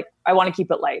just I want to keep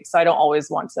it light. So I don't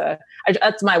always want to,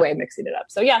 that's my way of mixing it up.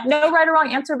 So yeah, no right or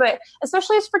wrong answer, but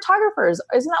especially as photographers,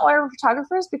 isn't that why we're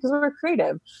photographers? Because we're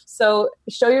creative. So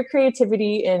show your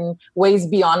creativity in ways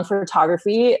beyond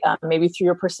photography, maybe through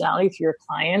your personality, through your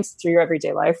clients, through your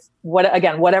everyday life.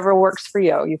 Whatever works for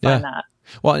you, you find that.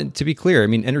 Well, and to be clear, I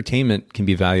mean, entertainment can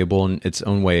be valuable in its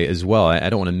own way as well. I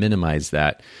don't want to minimize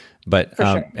that. But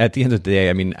sure. At the end of the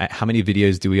day, I mean, how many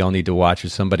videos do we all need to watch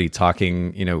of somebody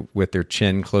talking, with their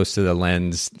chin close to the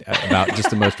lens about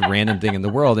just the most random thing in the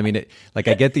world? I mean, I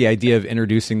get the idea of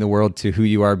introducing the world to who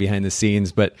you are behind the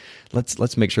scenes, but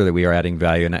let's make sure that we are adding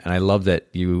value. And I love that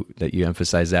you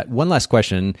emphasize that. One last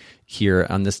question here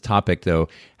on this topic, though.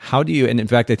 How do you? And in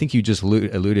fact, I think you just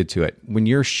alluded to it. When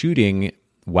you're shooting.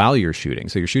 While you're shooting,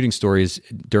 so you're shooting stories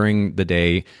during the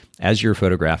day as you're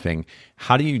photographing,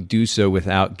 how do you do so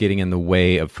without getting in the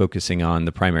way of focusing on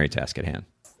the primary task at hand?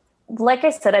 Like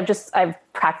I said, I've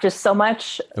practiced so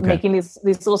much making these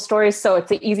little stories. So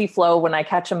it's an easy flow when I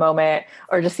catch a moment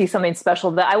or just see something special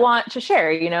that I want to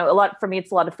share. For me,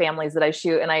 it's a lot of families that I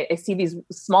shoot, and I see these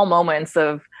small moments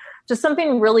of just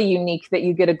something really unique that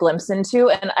you get a glimpse into.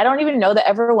 And I don't even know that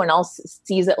everyone else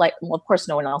sees it of course,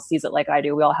 no one else sees it like I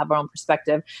do. We all have our own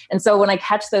perspective. And so when I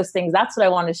catch those things, that's what I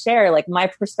want to share, like my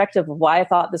perspective of why I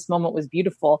thought this moment was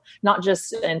beautiful, not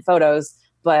just in photos,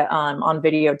 but on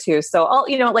video too. So I'll,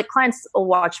 clients will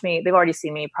watch me. They've already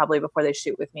seen me probably before they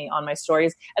shoot with me on my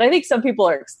stories. And I think some people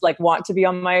are want to be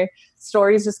on my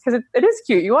stories just because it is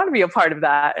cute. You want to be a part of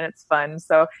that and it's fun.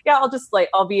 So yeah,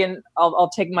 I'll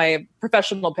take my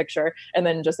professional picture and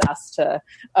then just ask to,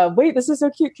 wait, this is so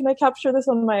cute. Can I capture this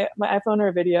on my iPhone or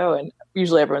a video? And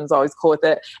usually everyone's always cool with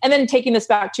it. And then taking this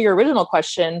back to your original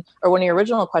question, or one of your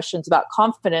original questions about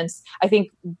confidence, I think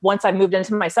once I moved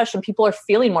into my session, people are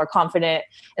feeling more confident.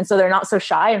 And so they're not so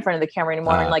shy in front of the camera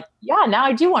anymore. And now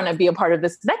I do want to be a part of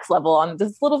this next level on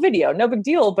this little video. No big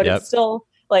deal, but It's still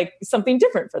something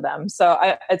different for them. So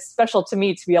it's special to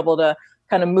me to be able to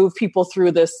kind of move people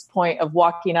through this point of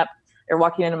walking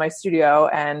into my studio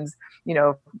and,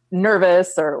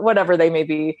 nervous or whatever they may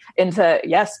be into,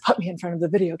 yes, put me in front of the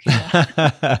video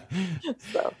camera.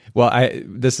 So. Well,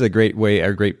 this is a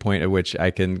great point at which I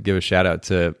can give a shout out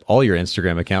to all your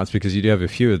Instagram accounts, because you do have a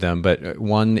few of them, but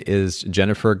one is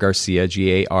Jennifer Garcia,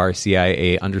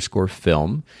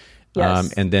 GARCIA_film.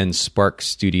 Yes. And then Spark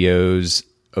Studios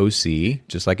OC,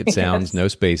 just like it sounds, yes. No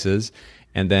spaces.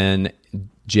 And then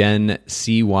Jen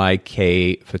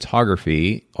CYK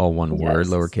Photography, all one word,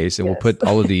 lowercase. And we'll put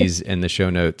all of these in the show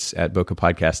notes at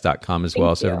bokehpodcast.com as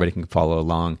well, so everybody can follow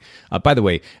along. By the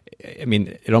way, I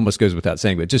mean, it almost goes without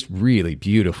saying, but just really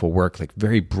beautiful work,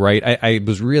 very bright. I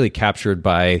was really captured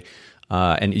by,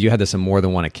 and you had this on more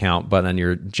than one account, but on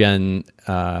your Jen,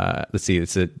 let's see,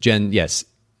 it's a Jen, yes.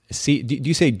 Do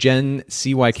you say Jen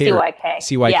CYK?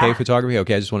 CYK Photography?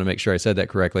 Okay, I just want to make sure I said that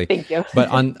correctly. Thank you. But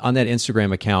on that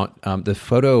Instagram account, the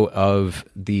photo of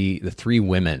the three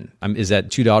women, is that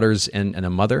two daughters and a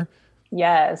mother?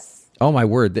 Yes. Oh my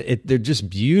word, they're just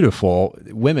beautiful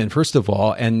women, first of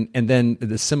all, and then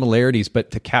the similarities, but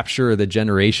to capture the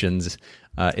generations,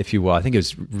 if you will. I think it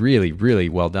was really, really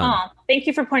well done. Oh, thank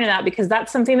you for pointing that out, because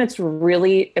that's something that's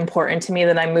really important to me,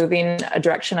 that a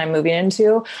direction I'm moving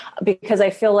into, because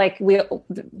I feel like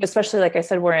especially like I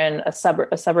said, we're in a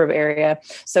suburb area.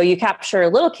 So you capture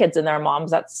little kids and their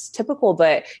moms, that's typical,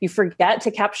 but you forget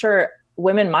to capture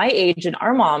women my age and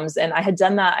our moms. And I had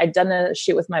done that. I'd done a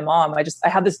shoot with my mom. I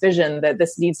have this vision that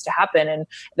this needs to happen and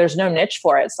there's no niche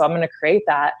for it. So I'm going to create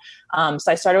that.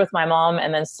 So I started with my mom,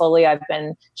 and then slowly I've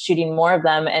been shooting more of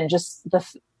them, and just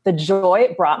the joy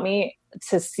it brought me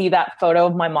to see that photo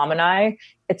of my mom and I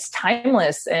it's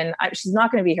timeless, and she's not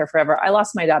going to be here forever. I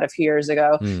lost my dad a few years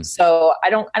ago. So I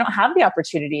don't have the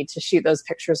opportunity to shoot those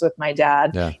pictures with my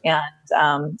dad. Yeah.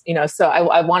 And, so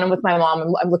I want them with my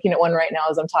mom. I'm looking at one right now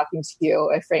as I'm talking to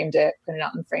you. I framed it, printed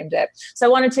out and framed it. So I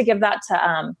wanted to give that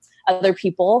to, other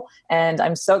people. And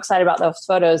I'm so excited about those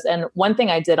photos. And one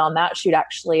thing I did on that shoot,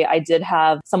 actually, I did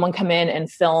have someone come in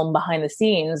and film behind the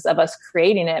scenes of us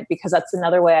creating it, because that's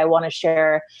another way I want to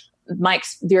share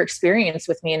their experience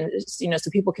with me, and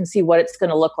so people can see what it's going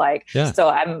to look like. Yeah. So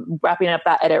I'm wrapping up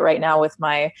that edit right now with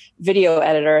my video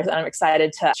editor, and I'm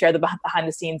excited to share the behind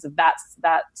the scenes of that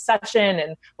session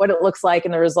and what it looks like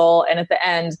and the result. And at the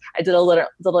end, I did a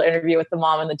little interview with the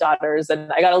mom and the daughters,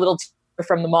 and I got a little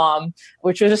from the mom,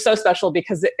 which was just so special,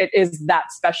 because it is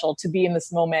that special to be in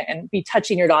this moment and be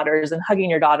touching your daughters and hugging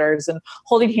your daughters and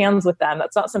holding hands with them.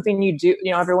 That's not something you do,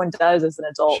 everyone does as an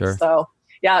adult. Sure. So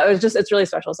yeah, it's really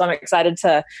special. So I'm excited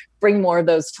to bring more of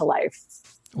those to life.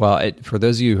 Well, for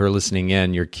those of you who are listening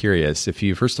in, you're curious. If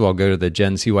you, first of all, go to the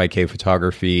Jen CYK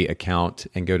photography account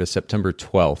and go to September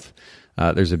 12th,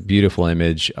 there's a beautiful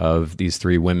image of these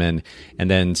three women. And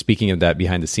then speaking of that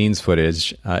behind the scenes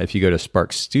footage, if you go to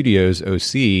Spark Studios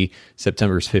OC,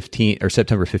 September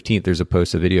 15th, there's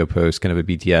a video post, kind of a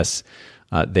BTS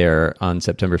there on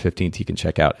September 15th, you can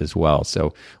check out as well.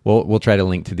 So we'll try to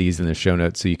link to these in the show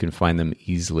notes so you can find them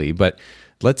easily. But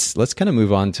let's kind of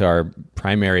move on to our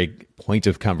primary point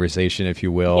of conversation, if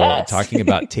you will, yes. talking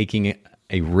about taking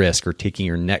a risk or taking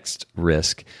your next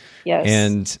risk. Yes.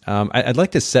 And I'd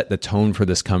like to set the tone for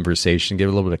this conversation, give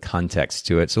a little bit of context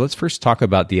to it. So let's first talk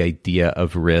about the idea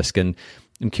of risk. And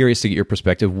I'm curious to get your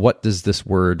perspective. What does this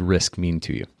word risk mean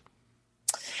to you?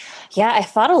 Yeah, I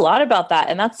thought a lot about that.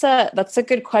 And that's a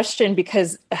good question,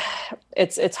 because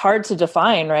it's hard to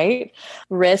define, right?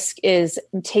 Risk is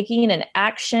taking an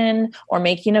action or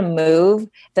making a move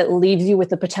that leaves you with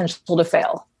the potential to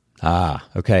fail. Ah,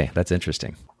 okay. That's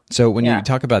interesting. So when you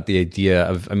talk about the idea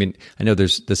of, I know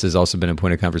this has also been a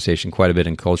point of conversation quite a bit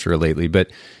in culture lately,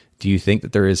 but do you think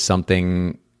that there is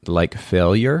something like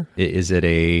failure? Is it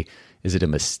a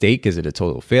mistake? Is it a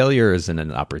total failure? Is it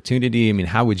an opportunity?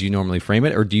 How would you normally frame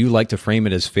it? Or do you like to frame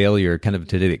it as failure kind of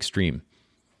to the extreme?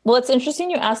 Well, it's interesting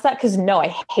you asked that, because no,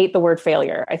 I hate the word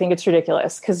failure. I think it's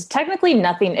ridiculous, because technically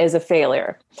nothing is a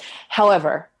failure.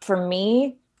 However, for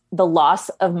me, the loss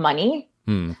of money,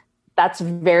 that's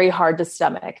very hard to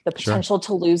stomach. The potential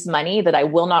to lose money that I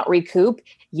will not recoup.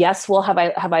 Yes. Will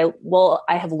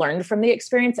I have learned from the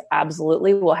experience?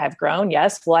 Absolutely. Will I have grown?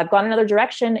 Yes. Will I have gone another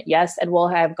direction? Yes. And will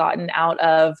I have gotten out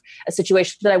of a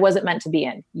situation that I wasn't meant to be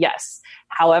in? Yes.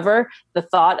 However, the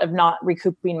thought of not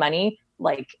recouping money,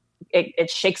 it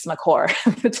shakes my core.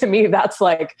 To me, that's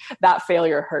like, that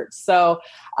failure hurts. So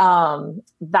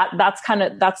that's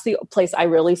the place I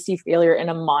really see failure in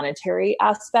a monetary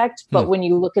aspect. But when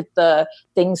you look at the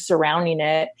things surrounding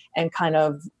it and kind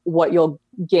of what you'll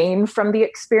gain from the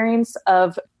experience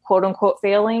of quote unquote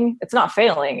failing, it's not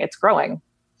failing, it's growing.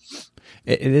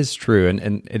 It is true.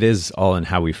 And it is all in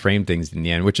how we frame things in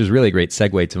the end, which is really a great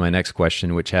segue to my next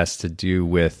question, which has to do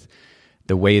with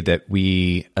the way that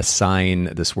we assign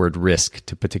this word risk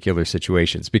to particular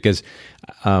situations. Because,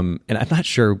 and I'm not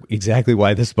sure exactly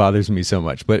why this bothers me so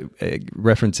much, but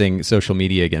referencing social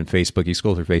media again, Facebook, you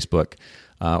scroll through Facebook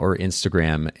or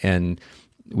Instagram, and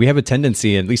we have a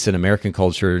tendency, at least in American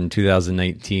culture in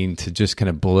 2019, to just kind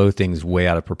of blow things way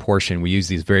out of proportion. We use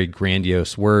these very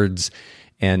grandiose words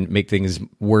and make things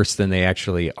worse than they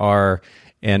actually are.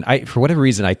 And for whatever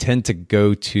reason, I tend to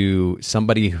go to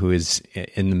somebody who is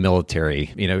in the military,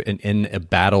 in a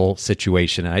battle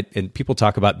situation. And people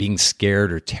talk about being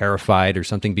scared or terrified or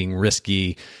something being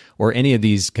risky or any of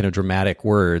these kind of dramatic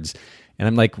words. And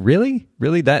I'm like, really?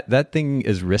 Really? That thing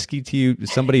is risky to you?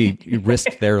 Somebody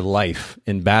risked their life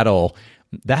in battle.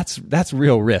 That's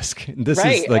real risk. This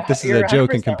is a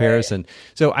joke in comparison. Right.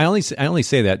 So I only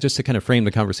say that just to kind of frame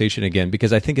the conversation again,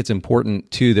 because I think it's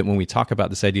important too that when we talk about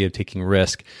this idea of taking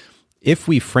risk, if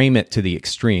we frame it to the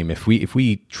extreme, if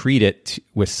we treat it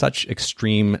with such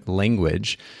extreme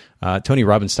language, Tony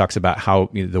Robbins talks about how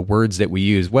the words that we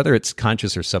use, whether it's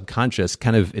conscious or subconscious,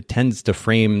 it tends to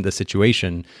frame the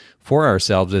situation for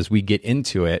ourselves as we get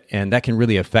into it, and that can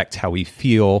really affect how we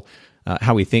feel,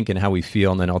 how we think and how we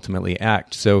feel, and then ultimately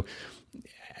act. So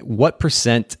what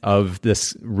 % of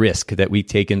this risk that we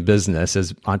take in business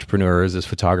as entrepreneurs, as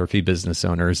photography business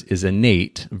owners, is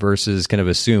innate versus kind of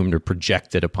assumed or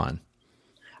projected upon?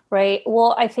 Right.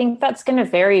 Well, I think that's going to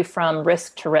vary from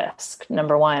risk to risk,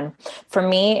 number one. For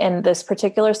me, in this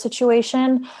particular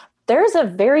situation, there's a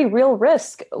very real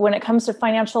risk when it comes to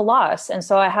financial loss. And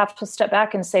so I have to step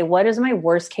back and say, what is my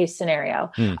worst case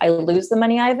scenario? I lose the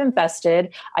money I've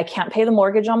invested. I can't pay the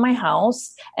mortgage on my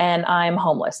house and I'm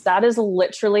homeless. That is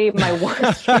literally my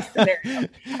worst case scenario.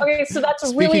 Okay. So that's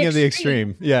Speaking really of the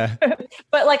extreme. Yeah.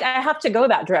 But like, I have to go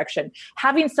that direction.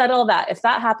 Having said all that, if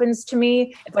that happens to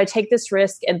me, if I take this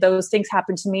risk and those things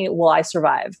happen to me, will I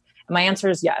survive? And my answer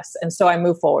is yes. And so I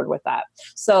move forward with that.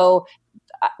 So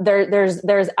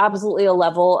there's absolutely a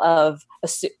level of,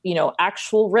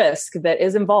 actual risk that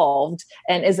is involved.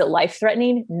 And is it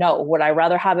life-threatening? No. Would I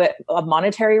rather have a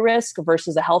monetary risk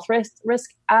versus a health risk?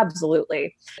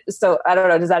 Absolutely. So I don't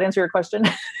know. Does that answer your question?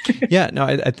 Yeah, no,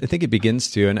 I think it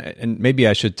begins to, and maybe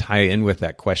I should tie in with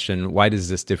that question. Why does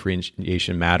this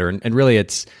differentiation matter? And really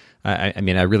it's, I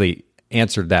really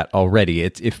answered that already.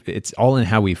 It's all in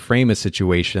how we frame a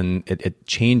situation. It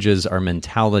changes our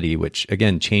mentality, which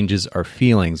again changes our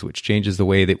feelings, which changes the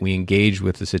way that we engage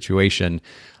with the situation.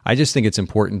 I just think it's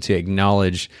important to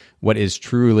acknowledge what is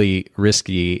truly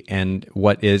risky and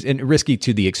risky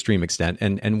to the extreme extent,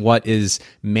 and what is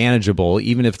manageable,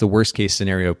 even if the worst case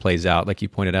scenario plays out. Like you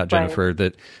pointed out, Jennifer, right,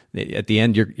 that at the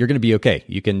end you're going to be okay.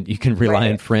 You can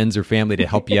rely on friends or family to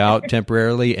help you out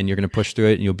temporarily, and you're going to push through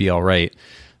it, and you'll be all right.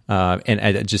 And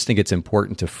I just think it's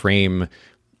important to frame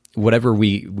whatever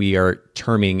we are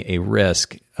terming a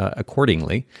risk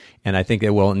accordingly. And I think it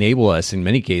will enable us in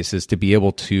many cases to be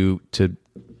able to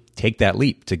take that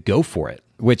leap, to go for it,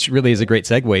 which really is a great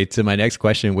segue to my next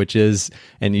question, which is,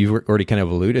 and you've already kind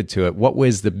of alluded to it, what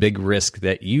was the big risk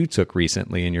that you took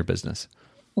recently in your business?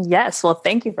 Yes. Well,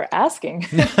 thank you for asking.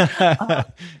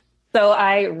 So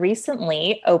I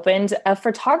recently opened a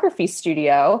photography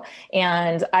studio,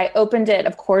 and I opened it,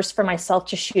 of course, for myself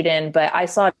to shoot in, but I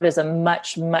saw it as a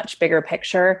much, much bigger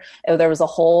picture. There was a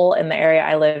hole in the area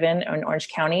I live in Orange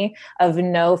County, of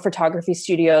no photography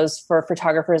studios for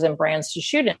photographers and brands to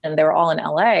shoot in. And they were all in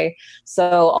LA.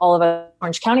 So all of us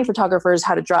Orange County photographers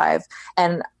had to drive.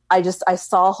 And I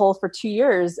saw a hole for 2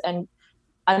 years and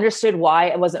understood why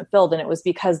it wasn't filled. And it was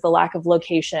because the lack of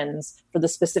locations for the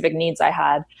specific needs I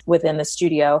had within the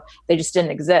studio, they just didn't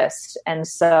exist. And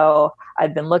so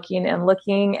I'd been looking and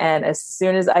looking. And as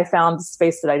soon as I found the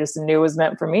space that I just knew was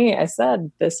meant for me, I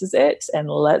said, this is it, and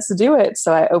let's do it.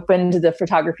 So I opened the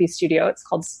photography studio. It's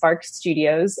called Spark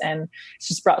Studios. And it's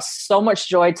just brought so much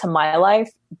joy to my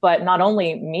life, but not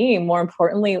only me, more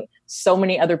importantly, so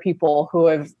many other people who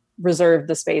have reserved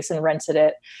the space and rented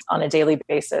it on a daily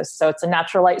basis. So it's a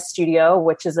natural light studio,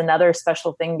 which is another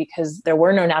special thing because there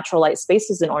were no natural light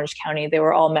spaces in Orange County. They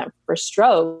were all meant for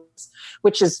strobes,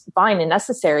 which is fine and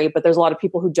necessary, but there's a lot of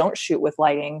people who don't shoot with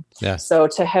lighting. Yeah. So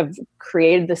to have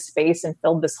created this space and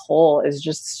filled this hole is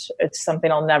it's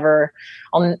something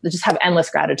I'll just have endless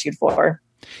gratitude for.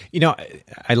 You know,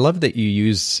 I love that you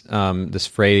use this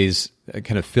phrase,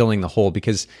 kind of filling the hole,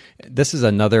 because this is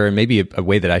another, and maybe a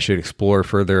way that I should explore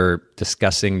further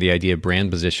discussing the idea of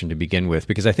brand position to begin with,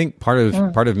 because I think part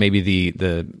of maybe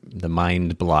the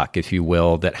mind block, if you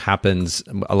will, that happens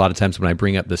a lot of times when I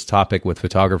bring up this topic with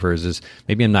photographers is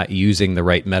maybe I'm not using the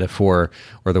right metaphor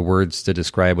or the words to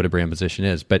describe what a brand position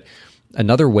is. But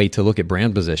another way to look at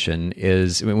brand position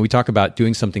is when we talk about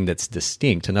doing something that's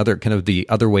distinct, another kind of the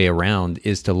other way around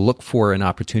is to look for an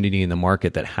opportunity in the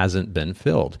market that hasn't been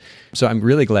filled. So I'm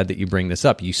really glad that you bring this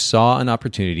up. You saw an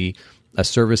opportunity, a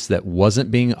service that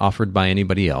wasn't being offered by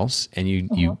anybody else, and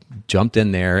you jumped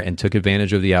in there and took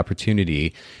advantage of the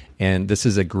opportunity. And this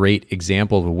is a great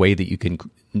example of a way that you can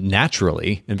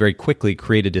naturally and very quickly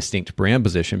create a distinct brand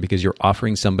position because you're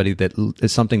offering somebody that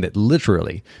is something that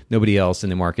literally nobody else in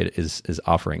the market is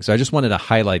offering. So I just wanted to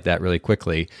highlight that really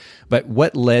quickly. But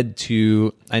what led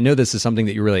to, I know this is something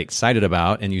that you're really excited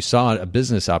about and you saw a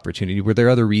business opportunity. Were there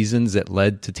other reasons that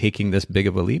led to taking this big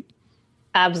of a leap?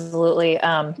 Absolutely.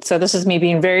 So this is me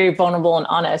being very vulnerable and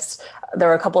honest. There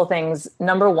were a couple of things.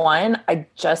 Number one, I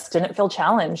just didn't feel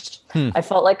challenged. I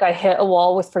felt like I hit a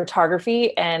wall with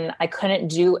photography and I couldn't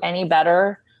do any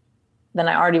better than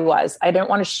I already was. I didn't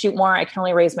want to shoot more. I can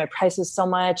only raise my prices so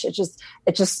much.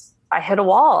 I hit a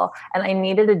wall and I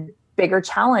needed a bigger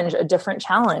challenge, a different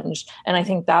challenge. And I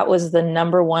think that was the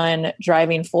number one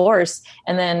driving force.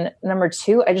 And then number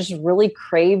two, I just really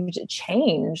craved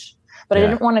change. But I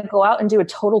didn't want to go out and do a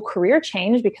total career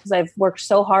change because I've worked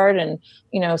so hard and,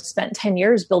 spent 10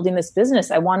 years building this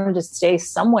business. I wanted to stay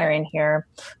somewhere in here.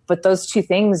 But those two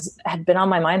things had been on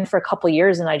my mind for a couple of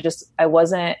years and I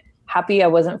wasn't happy. I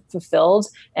wasn't fulfilled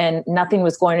and nothing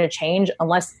was going to change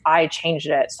unless I changed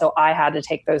it. So I had to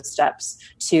take those steps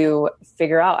to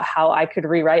figure out how I could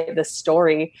rewrite this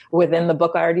story within the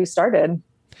book I already started.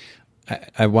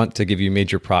 I want to give you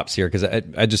major props here because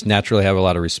I just naturally have a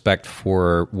lot of respect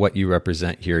for what you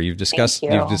represent here. You've discussed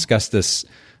this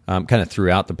kind of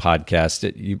throughout the podcast.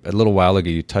 A little while ago,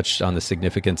 you touched on the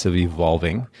significance of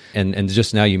evolving, and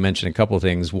just now you mentioned a couple of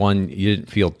things. One, you didn't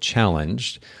feel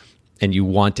challenged, and you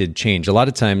wanted change. A lot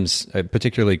of times,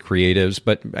 particularly creatives,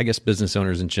 but I guess business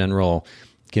owners in general,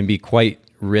 can be quite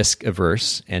risk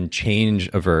averse and change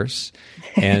averse.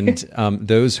 And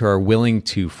those who are willing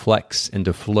to flex and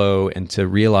to flow and to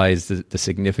realize the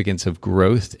significance of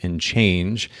growth and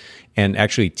change and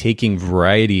actually taking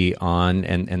variety on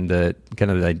and the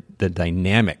kind of the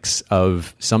dynamics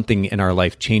of something in our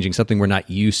life changing, something we're not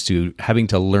used to, having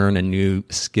to learn a new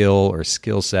skill or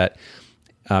skill set.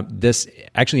 This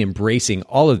actually embracing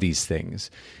all of these things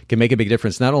can make a big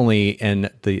difference, not only in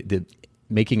the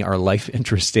making our life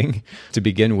interesting to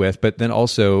begin with, but then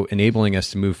also enabling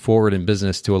us to move forward in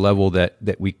business to a level that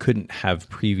we couldn't have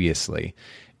previously.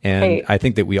 And right. I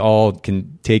think that we all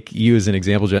can take you as an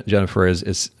example, Jennifer,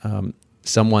 as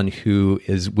someone who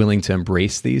is willing to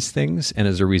embrace these things and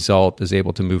as a result is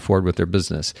able to move forward with their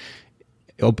business.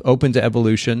 Open to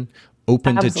evolution,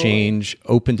 open Absolutely. To change,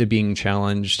 open to being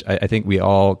challenged. I think we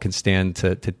all can stand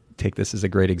to take this as a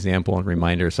great example and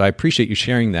reminder. So I appreciate you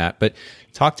sharing that. But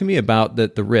talk to me about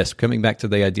the risk, coming back to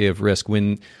the idea of risk.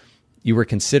 When you were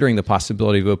considering the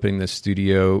possibility of opening this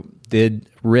studio, did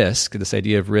this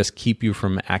idea of risk, keep you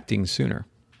from acting sooner?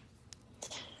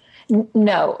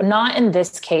 No, not in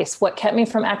this case. What kept me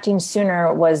from acting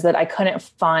sooner was that I couldn't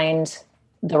find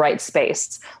the right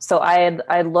space. So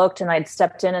I looked and I'd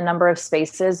stepped in a number of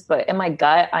spaces, but in my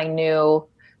gut, I knew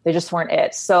they just weren't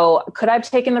it. So could I have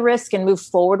taken the risk and moved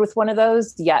forward with one of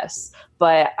those? Yes.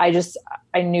 But I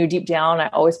knew deep down, I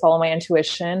always follow my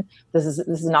intuition. This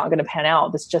is not going to pan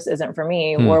out. This just isn't for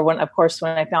me. Or when I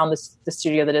found the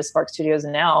studio that is Spark Studios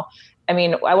now, I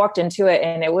mean, I walked into it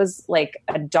and it was like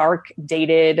a dark,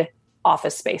 dated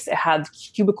office space. It had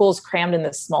cubicles crammed in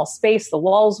this small space. The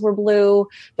walls were blue.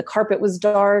 The carpet was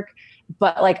dark.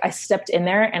 But like I stepped in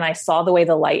there and I saw the way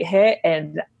the light hit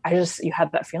and you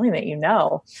had that feeling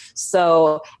that,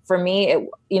 So for me,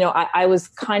 I was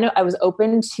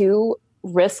open to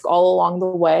risk all along the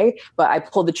way, but I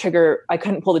couldn't pull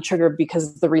the trigger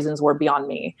because the reasons were beyond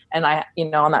me. And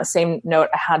on that same note,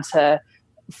 I had to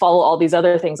follow all these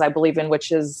other things I believe in, which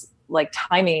is like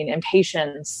timing and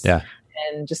patience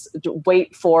and just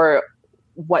wait for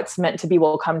what's meant to be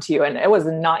will come to you. And it was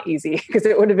not easy because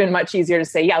it would have been much easier to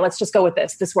say, yeah, let's just go with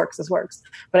this. This works.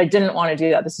 But I didn't want to do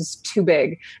that. This is too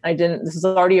big. This is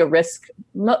already a risk.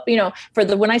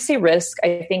 When I say risk,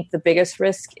 I think the biggest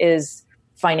risk is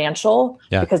financial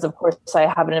because of course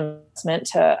I have an investment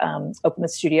to open the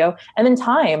studio, and then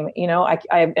time,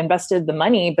 I invested the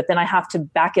money, but then I have to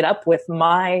back it up with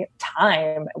my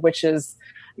time, which is,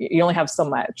 you only have so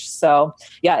much. So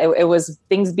it was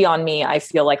things beyond me, I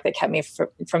feel like, that kept me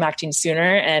from acting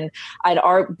sooner. And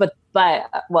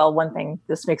one thing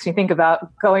this makes me think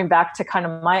about, going back to kind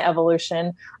of my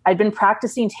evolution, I'd been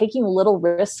practicing taking little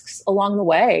risks along the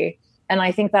way. And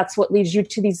I think that's what leads you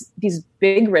to these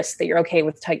big risks that you're okay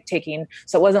with taking.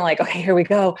 So it wasn't like, okay, here we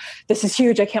go. This is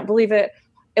huge. I can't believe it.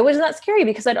 It wasn't that scary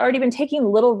because I'd already been taking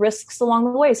little risks along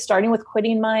the way, starting with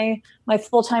quitting my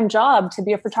full-time job to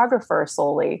be a photographer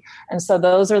solely. And so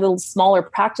those are the smaller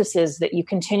practices that you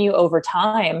continue over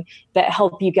time that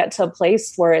help you get to a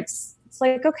place where it's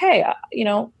like, okay,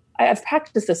 I've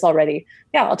practiced this already.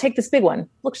 Yeah, I'll take this big one.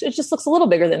 It just looks a little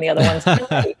bigger than the other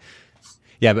ones.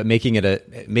 Yeah, but making it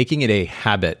a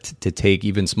habit to take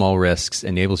even small risks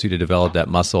enables you to develop that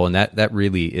muscle, and that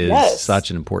really is such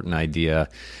an important idea.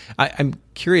 I'm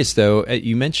curious though.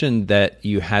 You mentioned that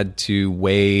you had to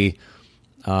weigh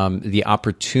the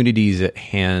opportunities at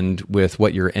hand with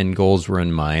what your end goals were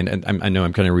in mind. And I know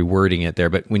I'm kind of rewording it there,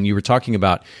 but when you were talking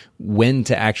about when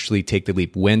to actually take the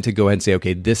leap, when to go ahead and say,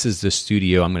 okay, this is the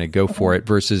studio, I'm going to go for it,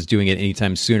 versus doing it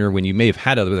anytime sooner when you may have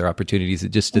had other opportunities that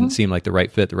just didn't seem like the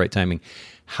right fit, the right timing.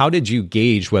 How did you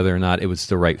gauge whether or not it was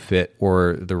the right fit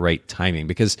or the right timing?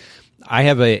 Because I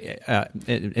have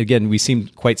again, we seem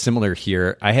quite similar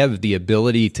here. I have the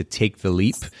ability to take the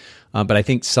leap, but I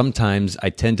think sometimes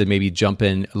I tend to maybe jump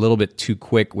in a little bit too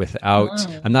quick without,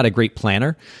 I'm not a great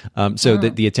planner. So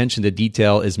the attention to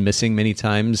detail is missing many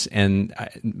times, and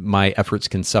my efforts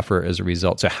can suffer as a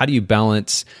result. So how do you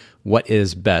balance what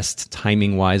is best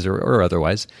timing wise or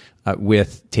otherwise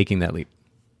with taking that leap?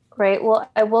 Right. Well,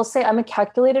 I will say I'm a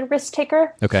calculated risk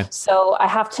taker. Okay. So I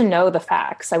have to know the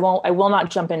facts. I will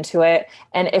not jump into it.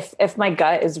 And if my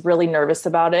gut is really nervous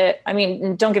about it, I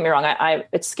mean, don't get me wrong.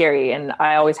 It's scary and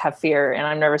I always have fear and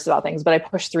I'm nervous about things, but I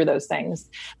push through those things.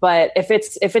 But if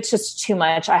it's just too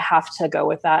much, I have to go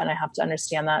with that and I have to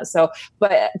understand that. So,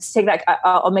 but to take that,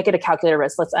 I'll make it a calculated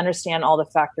risk. Let's understand all the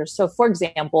factors. So for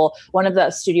example, one of the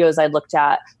studios I looked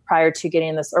at prior to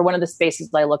getting this, or one of the spaces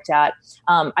I looked at,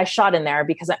 I shot in there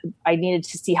because I needed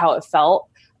to see how it felt.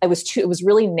 It was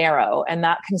really narrow and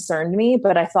that concerned me,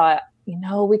 but I thought,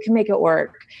 we can make it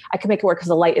work. I can make it work because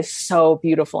the light is so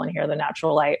beautiful in here, the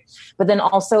natural light. But then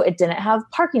also it didn't have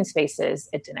parking spaces.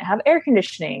 It didn't have air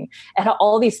conditioning. It had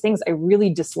all these things I really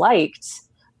disliked.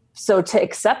 So to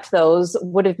accept those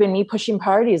would have been me pushing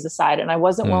priorities aside. And I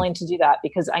wasn't willing to do that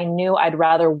because I knew I'd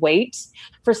rather wait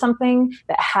for something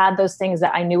that had those things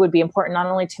that I knew would be important, not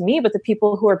only to me, but the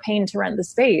people who are paying to rent the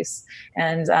space.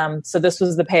 And so this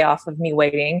was the payoff of me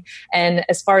waiting. And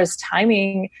as far as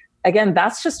timing, again,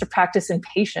 that's just a practice in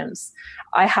patience.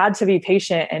 I had to be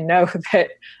patient and know that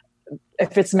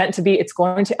if it's meant to be, it's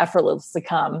going to effortlessly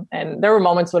come. And there were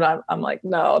moments when I'm like,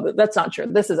 no, that's not true.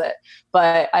 This is it.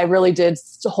 But I really did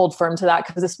hold firm to that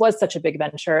because this was such a big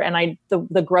venture. And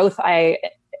the growth I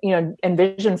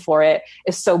envisioned for it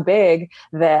is so big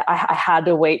that I had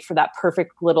to wait for that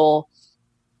perfect little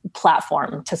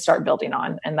platform to start building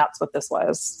on. And that's what this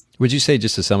was. Would you say,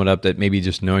 just to sum it up, that maybe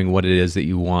just knowing what it is that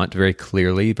you want very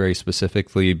clearly, very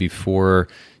specifically before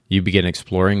you begin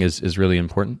exploring is really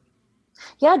important?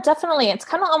 Yeah, definitely. It's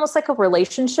kind of almost like a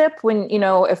relationship when,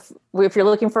 if you're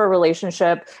looking for a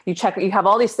relationship, you have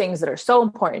all these things that are so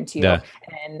important to you. Yeah.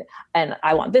 And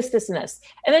I want this, and this.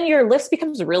 And then your list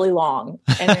becomes really long.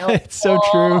 And you're like, it's so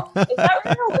true. Is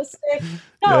that realistic?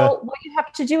 No, yeah. What you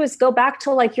have to do is go back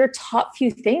to like your top few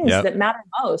things that matter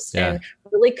most and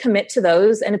really commit to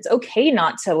those. And it's okay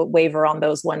not to waver on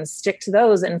those ones. Stick to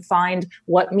those and find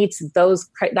what meets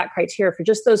that criteria for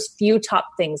just those few top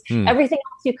things. Everything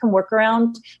else you can work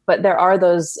around, but there are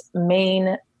those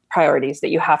main priorities that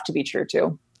you have to be true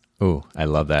to. Oh, I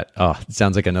love that. Oh, it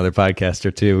sounds like another podcast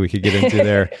or two we could get into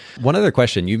there. One other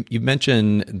question. You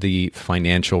mentioned the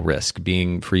financial risk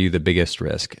being for you the biggest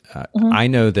risk. I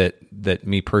know that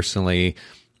me personally,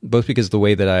 both because of the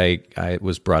way that I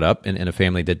was brought up in a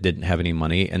family that didn't have any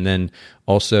money, and then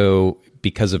also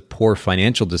because of poor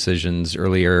financial decisions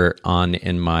earlier on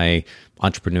in my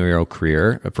entrepreneurial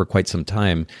career for quite some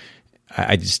time,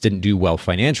 I just didn't do well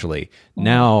financially.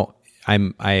 Now,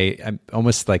 I'm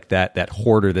almost like that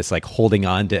hoarder that's like holding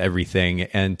on to everything,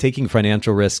 and taking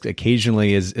financial risk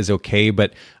occasionally is okay,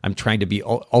 but I'm trying to be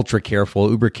ultra careful,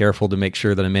 uber careful to make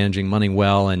sure that I'm managing money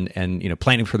well and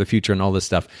planning for the future and all this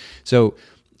stuff. So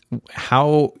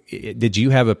how did you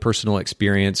have a personal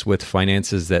experience with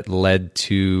finances that led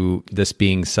to this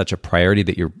being such a priority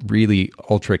that you're really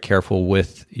ultra careful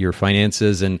with your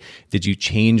finances? And did you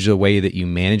change the way that you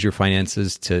manage your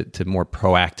finances to more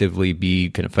proactively be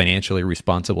kind of financially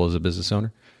responsible as a business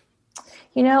owner?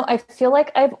 I feel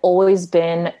like I've always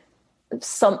been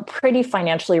pretty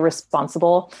financially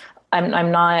responsible.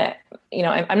 I'm not,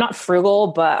 I'm not frugal,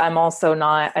 but I'm also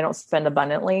not, I don't spend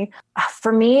abundantly.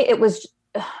 For me, it was,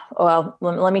 well,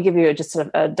 let me give you just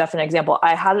a definite example.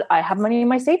 I have money in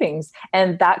my savings,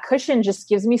 and that cushion just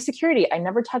gives me security. I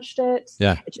never touched it.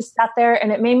 Yeah. It just sat there,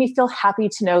 and it made me feel happy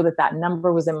to know that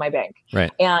number was in my bank.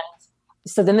 Right. And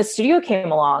so then the studio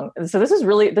came along. So this is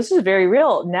very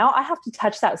real. Now I have to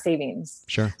touch that savings.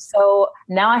 Sure. So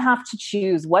now I have to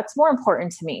choose what's more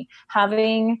important to me,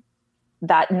 having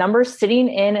that number sitting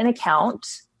in an account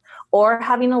or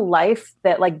having a life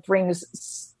that like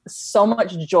brings so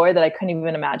much joy that I couldn't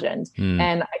even imagine.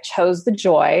 And I chose the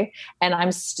joy, and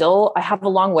I have a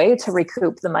long way to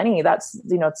recoup the money. That's,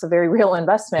 it's a very real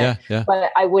investment, but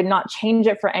I would not change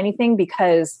it for anything,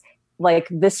 because like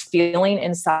this feeling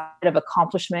inside of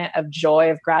accomplishment, of joy,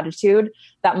 of gratitude,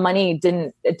 that money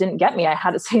didn't get me. I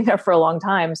had it sitting there for a long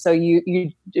time. So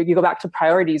you go back to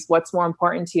priorities. What's more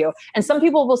important to you? And some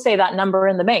people will say that number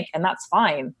in the bank, and that's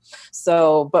fine.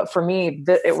 So, but for me,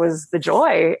 it was the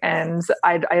joy, and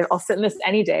I'll sit in this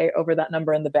any day over that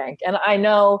number in the bank. And I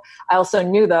also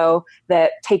knew though,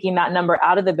 that taking that number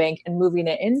out of the bank and moving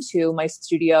it into my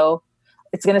studio,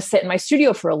 it's going to sit in my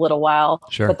studio for a little while,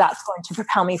 sure, but that's going to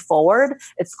propel me forward.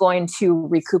 It's going to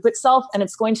recoup itself, and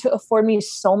it's going to afford me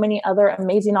so many other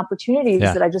amazing opportunities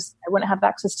that I wouldn't have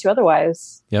access to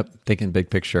otherwise. Yep. Thinking big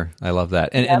picture. I love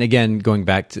that. And again, going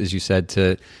back to, as you said,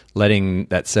 to letting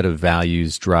that set of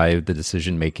values drive the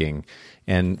decision making.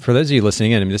 And for those of you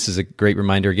listening in, I mean, this is a great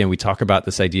reminder. Again, we talk about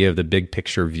this idea of the big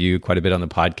picture view quite a bit on the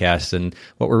podcast. And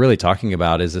what we're really talking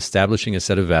about is establishing a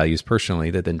set of values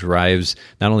personally that then drives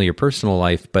not only your personal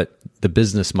life, but the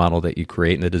business model that you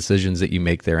create and the decisions that you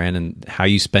make therein and how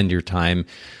you spend your time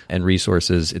and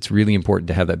resources. It's really important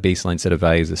to have that baseline set of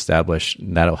values established.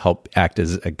 And that'll help act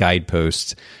as a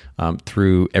guidepost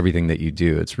through everything that you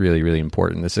do. It's really, really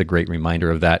important. This is a great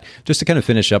reminder of that. Just to kind of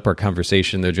finish up our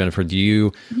conversation though, Jennifer,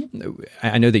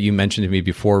 I know that you mentioned to me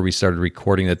before we started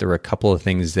recording that there were a couple of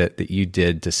things that you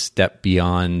did to step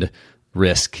beyond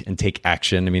risk and take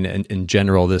action. I mean, in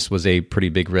general, this was a pretty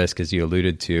big risk, as you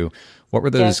alluded to. What were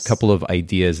those couple of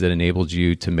ideas that enabled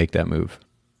you to make that move?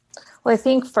 Well, I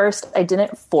think first, I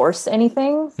didn't force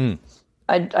anything.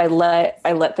 I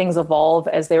let things evolve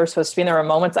as they were supposed to be. And there were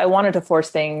moments I wanted to force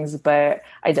things, but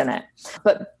I didn't.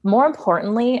 But more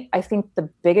importantly, I think the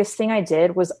biggest thing I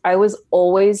did was I was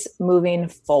always moving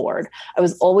forward. I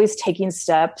was always taking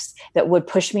steps that would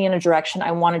push me in a direction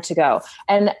I wanted to go.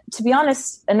 And to be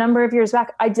honest, a number of years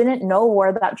back, I didn't know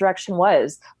where that direction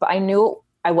was, but I knew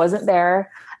I wasn't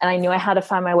there. And I knew I had to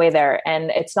find my way there. And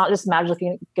it's not just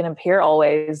magically going to appear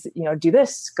always, do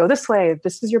this, go this way.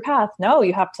 This is your path. No,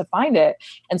 you have to find it.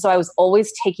 And so I was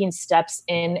always taking steps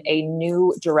in a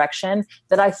new direction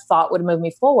that I thought would move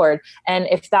me forward. And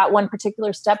if that one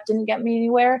particular step didn't get me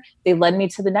anywhere, they led me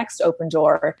to the next open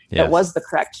door that was the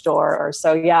correct door. Or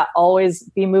so, always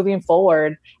be moving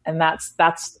forward. And that's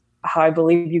how I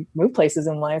believe you move places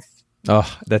in life.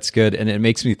 Oh, that's good. And it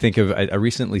makes me think of, I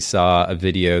recently saw a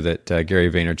video that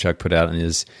Gary Vaynerchuk put out on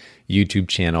his YouTube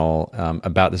channel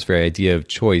about this very idea of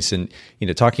choice and,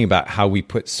 talking about how we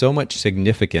put so much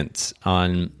significance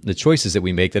on the choices that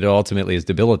we make that it ultimately is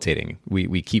debilitating.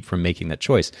 We keep from making that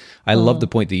choice. I love the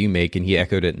point that you make, and he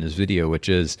echoed it in his video, which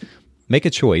is make a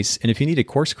choice. And if you need to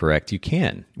course correct, you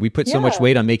can. We put so much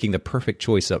weight on making the perfect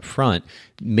choice up front.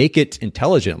 Make it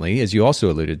intelligently, as you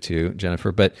also alluded to,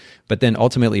 Jennifer. But then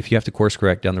ultimately, if you have to course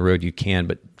correct down the road, you can,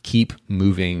 but keep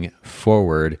moving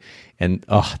forward. And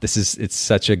it's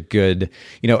such a good,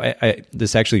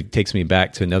 this actually takes me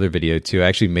back to another video too. I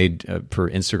actually made for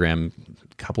Instagram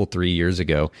couple 3 years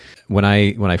ago when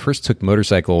I first took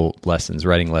motorcycle lessons,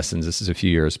 riding lessons. This is a few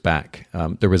years back.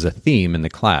 There was a theme in the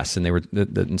class, and they were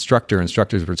the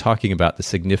instructors were talking about the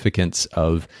significance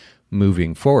of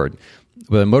moving forward.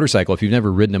 With a motorcycle, if you've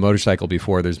never ridden a motorcycle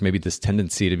before, there's maybe this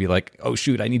tendency to be like, oh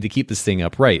shoot, I need to keep this thing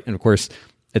upright. And of course,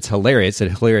 it's hilarious.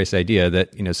 It's a hilarious idea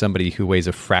that, somebody who weighs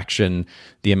a fraction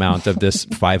the amount of this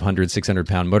 500, 600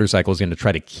 pound motorcycle is going to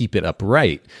try to keep it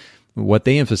upright. What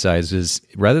they emphasize is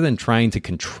rather than trying to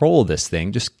control this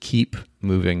thing, just keep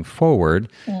moving forward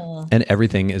and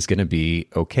everything is going to be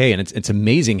okay. And it's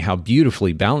amazing how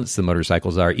beautifully balanced the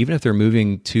motorcycles are, even if they're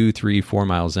moving 2, 3, 4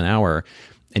 miles an hour,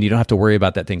 and you don't have to worry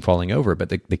about that thing falling over. But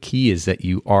the key is that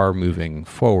you are moving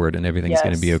forward and everything's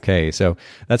going to be okay. So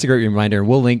that's a great reminder.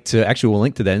 We'll link to that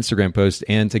Instagram post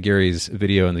and to Gary's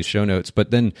video in the show notes.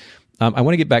 But then I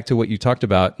want to get back to what you talked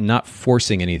about, not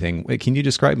forcing anything. Can you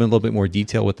describe in a little bit more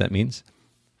detail what that means?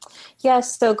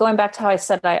 Yes. So going back to how I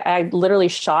said, I literally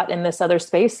shot in this other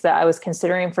space that I was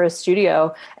considering for a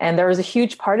studio. And there was a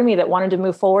huge part of me that wanted to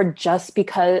move forward just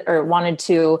because, or wanted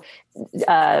to,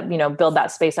 build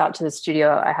that space out to the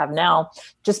studio I have now,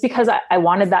 just because I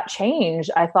wanted that change.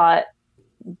 I thought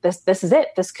this is it.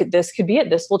 This could be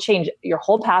it. This will change your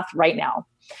whole path right now.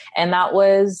 And that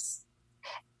was,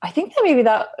 it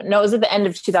was at the end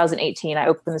of 2018. I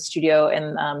opened the studio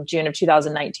in June of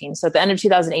 2019. So at the end of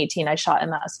 2018, I shot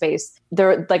in that space.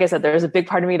 There, like I said, there was a big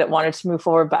part of me that wanted to move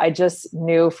forward, but I just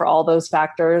knew for all those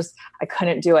factors, I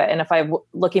couldn't do it. And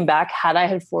looking back, had I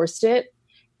had forced it,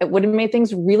 it would have made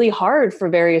things really hard for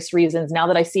various reasons. Now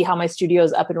that I see how my studio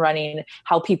is up and running,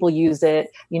 how people use it,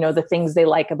 the things they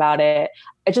like about it,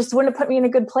 it just wouldn't have put me in a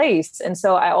good place. And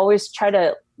so I always try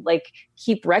to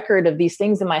keep record of these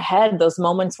things in my head, those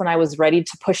moments when I was ready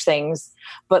to push things,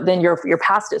 but then you're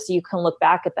past it. So you can look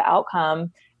back at the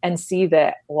outcome and see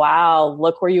that, wow,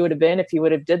 look where you would have been if you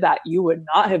would have did that. You would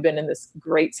not have been in this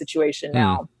great situation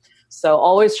now. So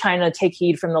always trying to take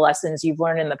heed from the lessons you've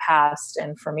learned in the past.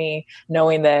 And for me,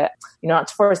 knowing that, not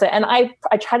to force it. And I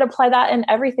try to apply that in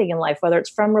everything in life, whether it's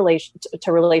from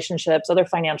to relationships, other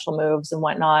financial moves and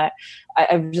whatnot.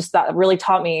 I've just, that really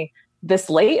taught me this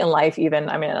late in life, even.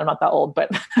 I mean, I'm not that old,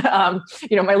 but,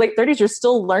 my late 30s, you're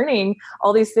still learning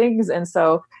all these things. And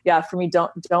so, for me,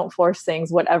 don't force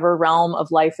things, whatever realm of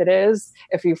life it is.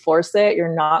 If you force it,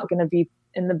 you're not going to be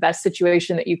in the best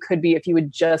situation that you could be if you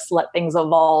would just let things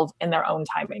evolve in their own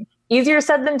timing. Easier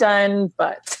said than done,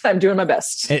 but I'm doing my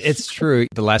best. It's true.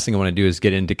 The last thing I want to do is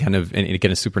get into kind of, and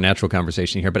again, a supernatural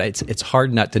conversation here, but it's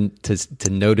hard not to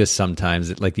notice sometimes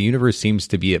that like the universe seems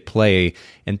to be at play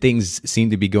and things seem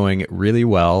to be going really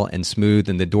well and smooth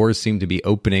and the doors seem to be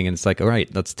opening and it's like, all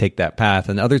right, let's take that path.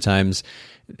 And other times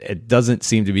it doesn't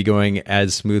seem to be going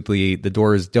as smoothly. The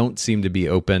doors don't seem to be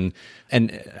open.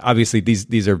 And obviously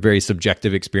these are very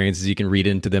subjective experiences. You can read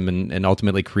into them and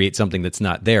ultimately create something that's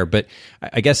not there. But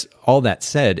I guess all that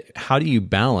said, how do you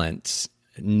balance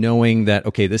knowing that,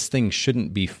 okay, this thing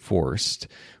shouldn't be forced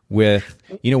with,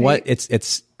 you know what,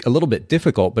 it's a little bit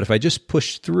difficult, but if I just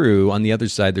push through on the other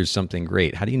side, there's something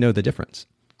great. How do you know the difference?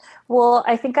 Well,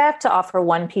 I think I have to offer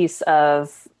one piece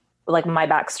of like my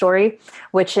backstory,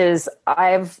 which is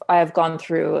I've gone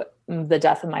through the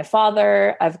death of my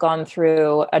father. I've gone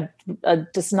through a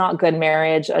just not good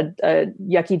marriage, a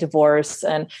yucky divorce.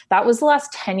 And that was the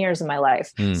last 10 years of my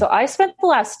life. So I spent the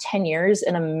last 10 years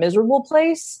in a miserable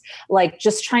place, like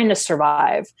just trying to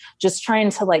survive, just trying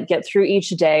to like get through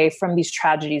each day from these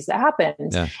tragedies that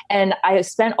happened. Yeah. And I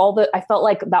felt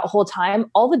like that whole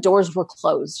time, all the doors were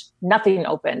closed. Nothing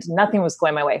opened. Nothing was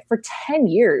going my way for 10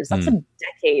 years. That's a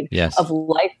decade of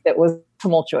life that was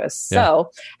tumultuous. Yeah.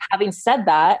 So having said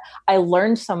that, I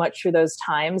learned so much through those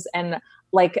times. And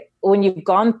like when you've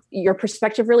gone, your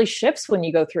perspective really shifts when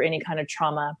you go through any kind of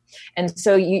trauma. And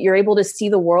so you're able to see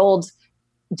the world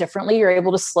differently. You're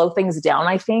able to slow things down,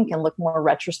 I think, and look more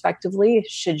retrospectively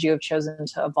should you have chosen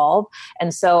to evolve.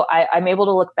 And so I'm able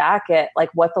to look back at like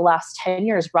what the last 10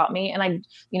 years brought me. And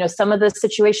some of the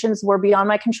situations were beyond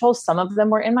my control. Some of them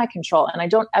were in my control. And I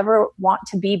don't ever want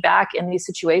to be back in these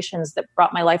situations that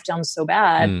brought my life down so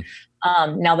bad.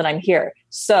 Now that I'm here.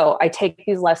 So I take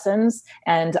these lessons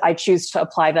and I choose to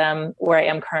apply them where I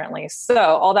am currently. So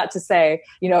all that to say,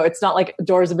 it's not like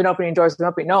doors have been opening.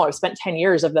 No, I've spent 10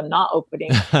 years of them not opening.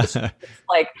 It's but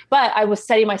I was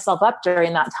setting myself up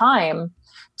during that time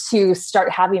to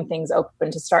start having things open,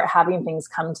 to start having things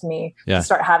come to me, to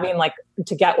start having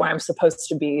to get where I'm supposed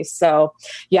to be. So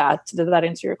yeah, did that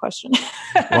answer your question?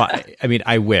 Well, I mean,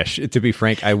 I wish, to be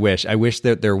frank, I wish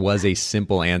that there was a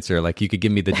simple answer. Like you could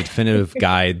give me the definitive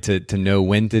guide to know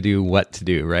when to do what to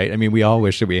do, right? I mean, we all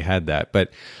wish that we had that,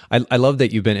 but I love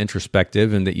that you've been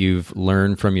introspective and that you've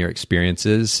learned from your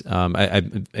experiences. I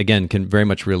again, can very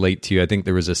much relate to you. I think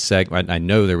there was I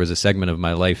know there was a segment of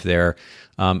my life there,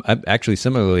 actually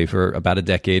similarly for about a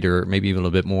decade or maybe even a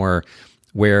little bit more,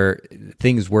 where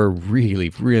things were really,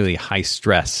 really high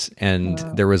stress and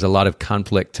there was a lot of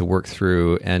conflict to work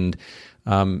through and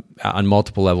on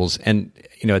multiple levels. And,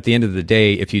 at the end of the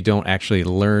day, if you don't actually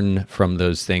learn from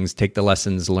those things, take the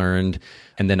lessons learned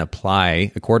and then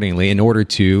apply accordingly in order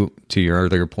to your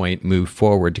earlier point, move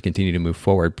forward, to continue to move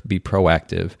forward, be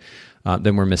proactive,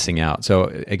 then we're missing out. So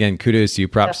again, kudos to you,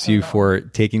 props to you for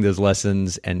taking those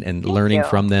lessons and learning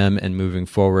from them and moving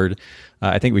forward.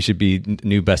 I think we should be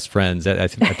new best friends. I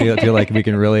feel like we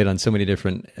can relate on so many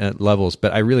different levels,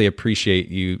 but I really appreciate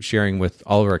you sharing with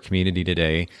all of our community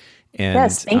today. And,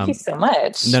 yes, thank you so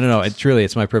much. No.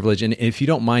 It's my privilege. And if you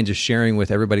don't mind just sharing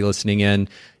with everybody listening in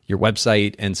your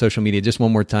website and social media just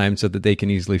one more time so that they can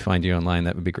easily find you online,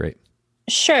 that would be great.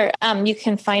 Sure. You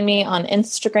can find me on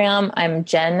Instagram. I'm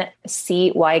Jen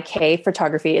CYK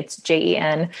Photography. It's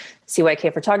JEN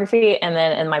CYK Photography. And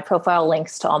then in my profile,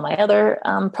 links to all my other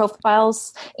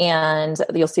profiles, and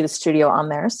you'll see the studio on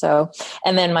there. So,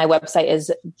 and then my website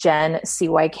is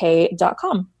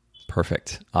jencyk.com.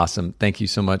 Perfect. Awesome. Thank you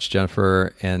so much,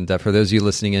 Jennifer. And for those of you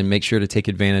listening in, make sure to take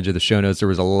advantage of the show notes. There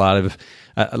was a lot of,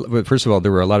 first of all,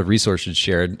 there were a lot of resources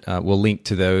shared. We'll link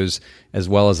to those as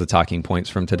well as the talking points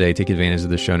from today. Take advantage of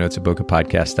the show notes at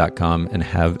bokehpodcast.com and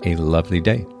have a lovely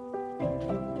day.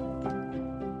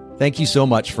 Thank you so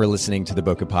much for listening to the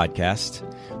Bokeh Podcast.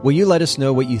 Will you let us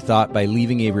know what you thought by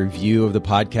leaving a review of the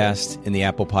podcast in the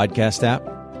Apple Podcast app?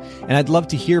 And I'd love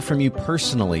to hear from you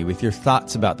personally with your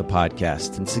thoughts about the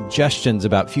podcast and suggestions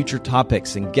about future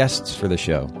topics and guests for the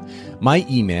show. My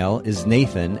email is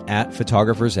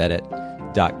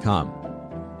nathan@photographersedit.com.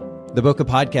 The Bokeh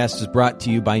Podcast is brought to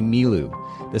you by Miilu,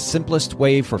 the simplest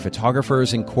way for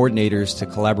photographers and coordinators to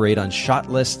collaborate on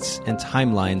shot lists and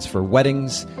timelines for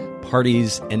weddings,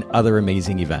 parties, and other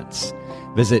amazing events.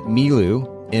 Visit Miilu,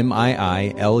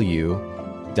 MIILU.com.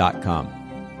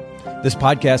 This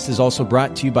podcast is also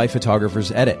brought to you by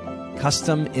Photographers Edit,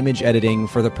 custom image editing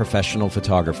for the professional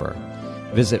photographer.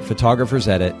 Visit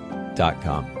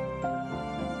photographersedit.com.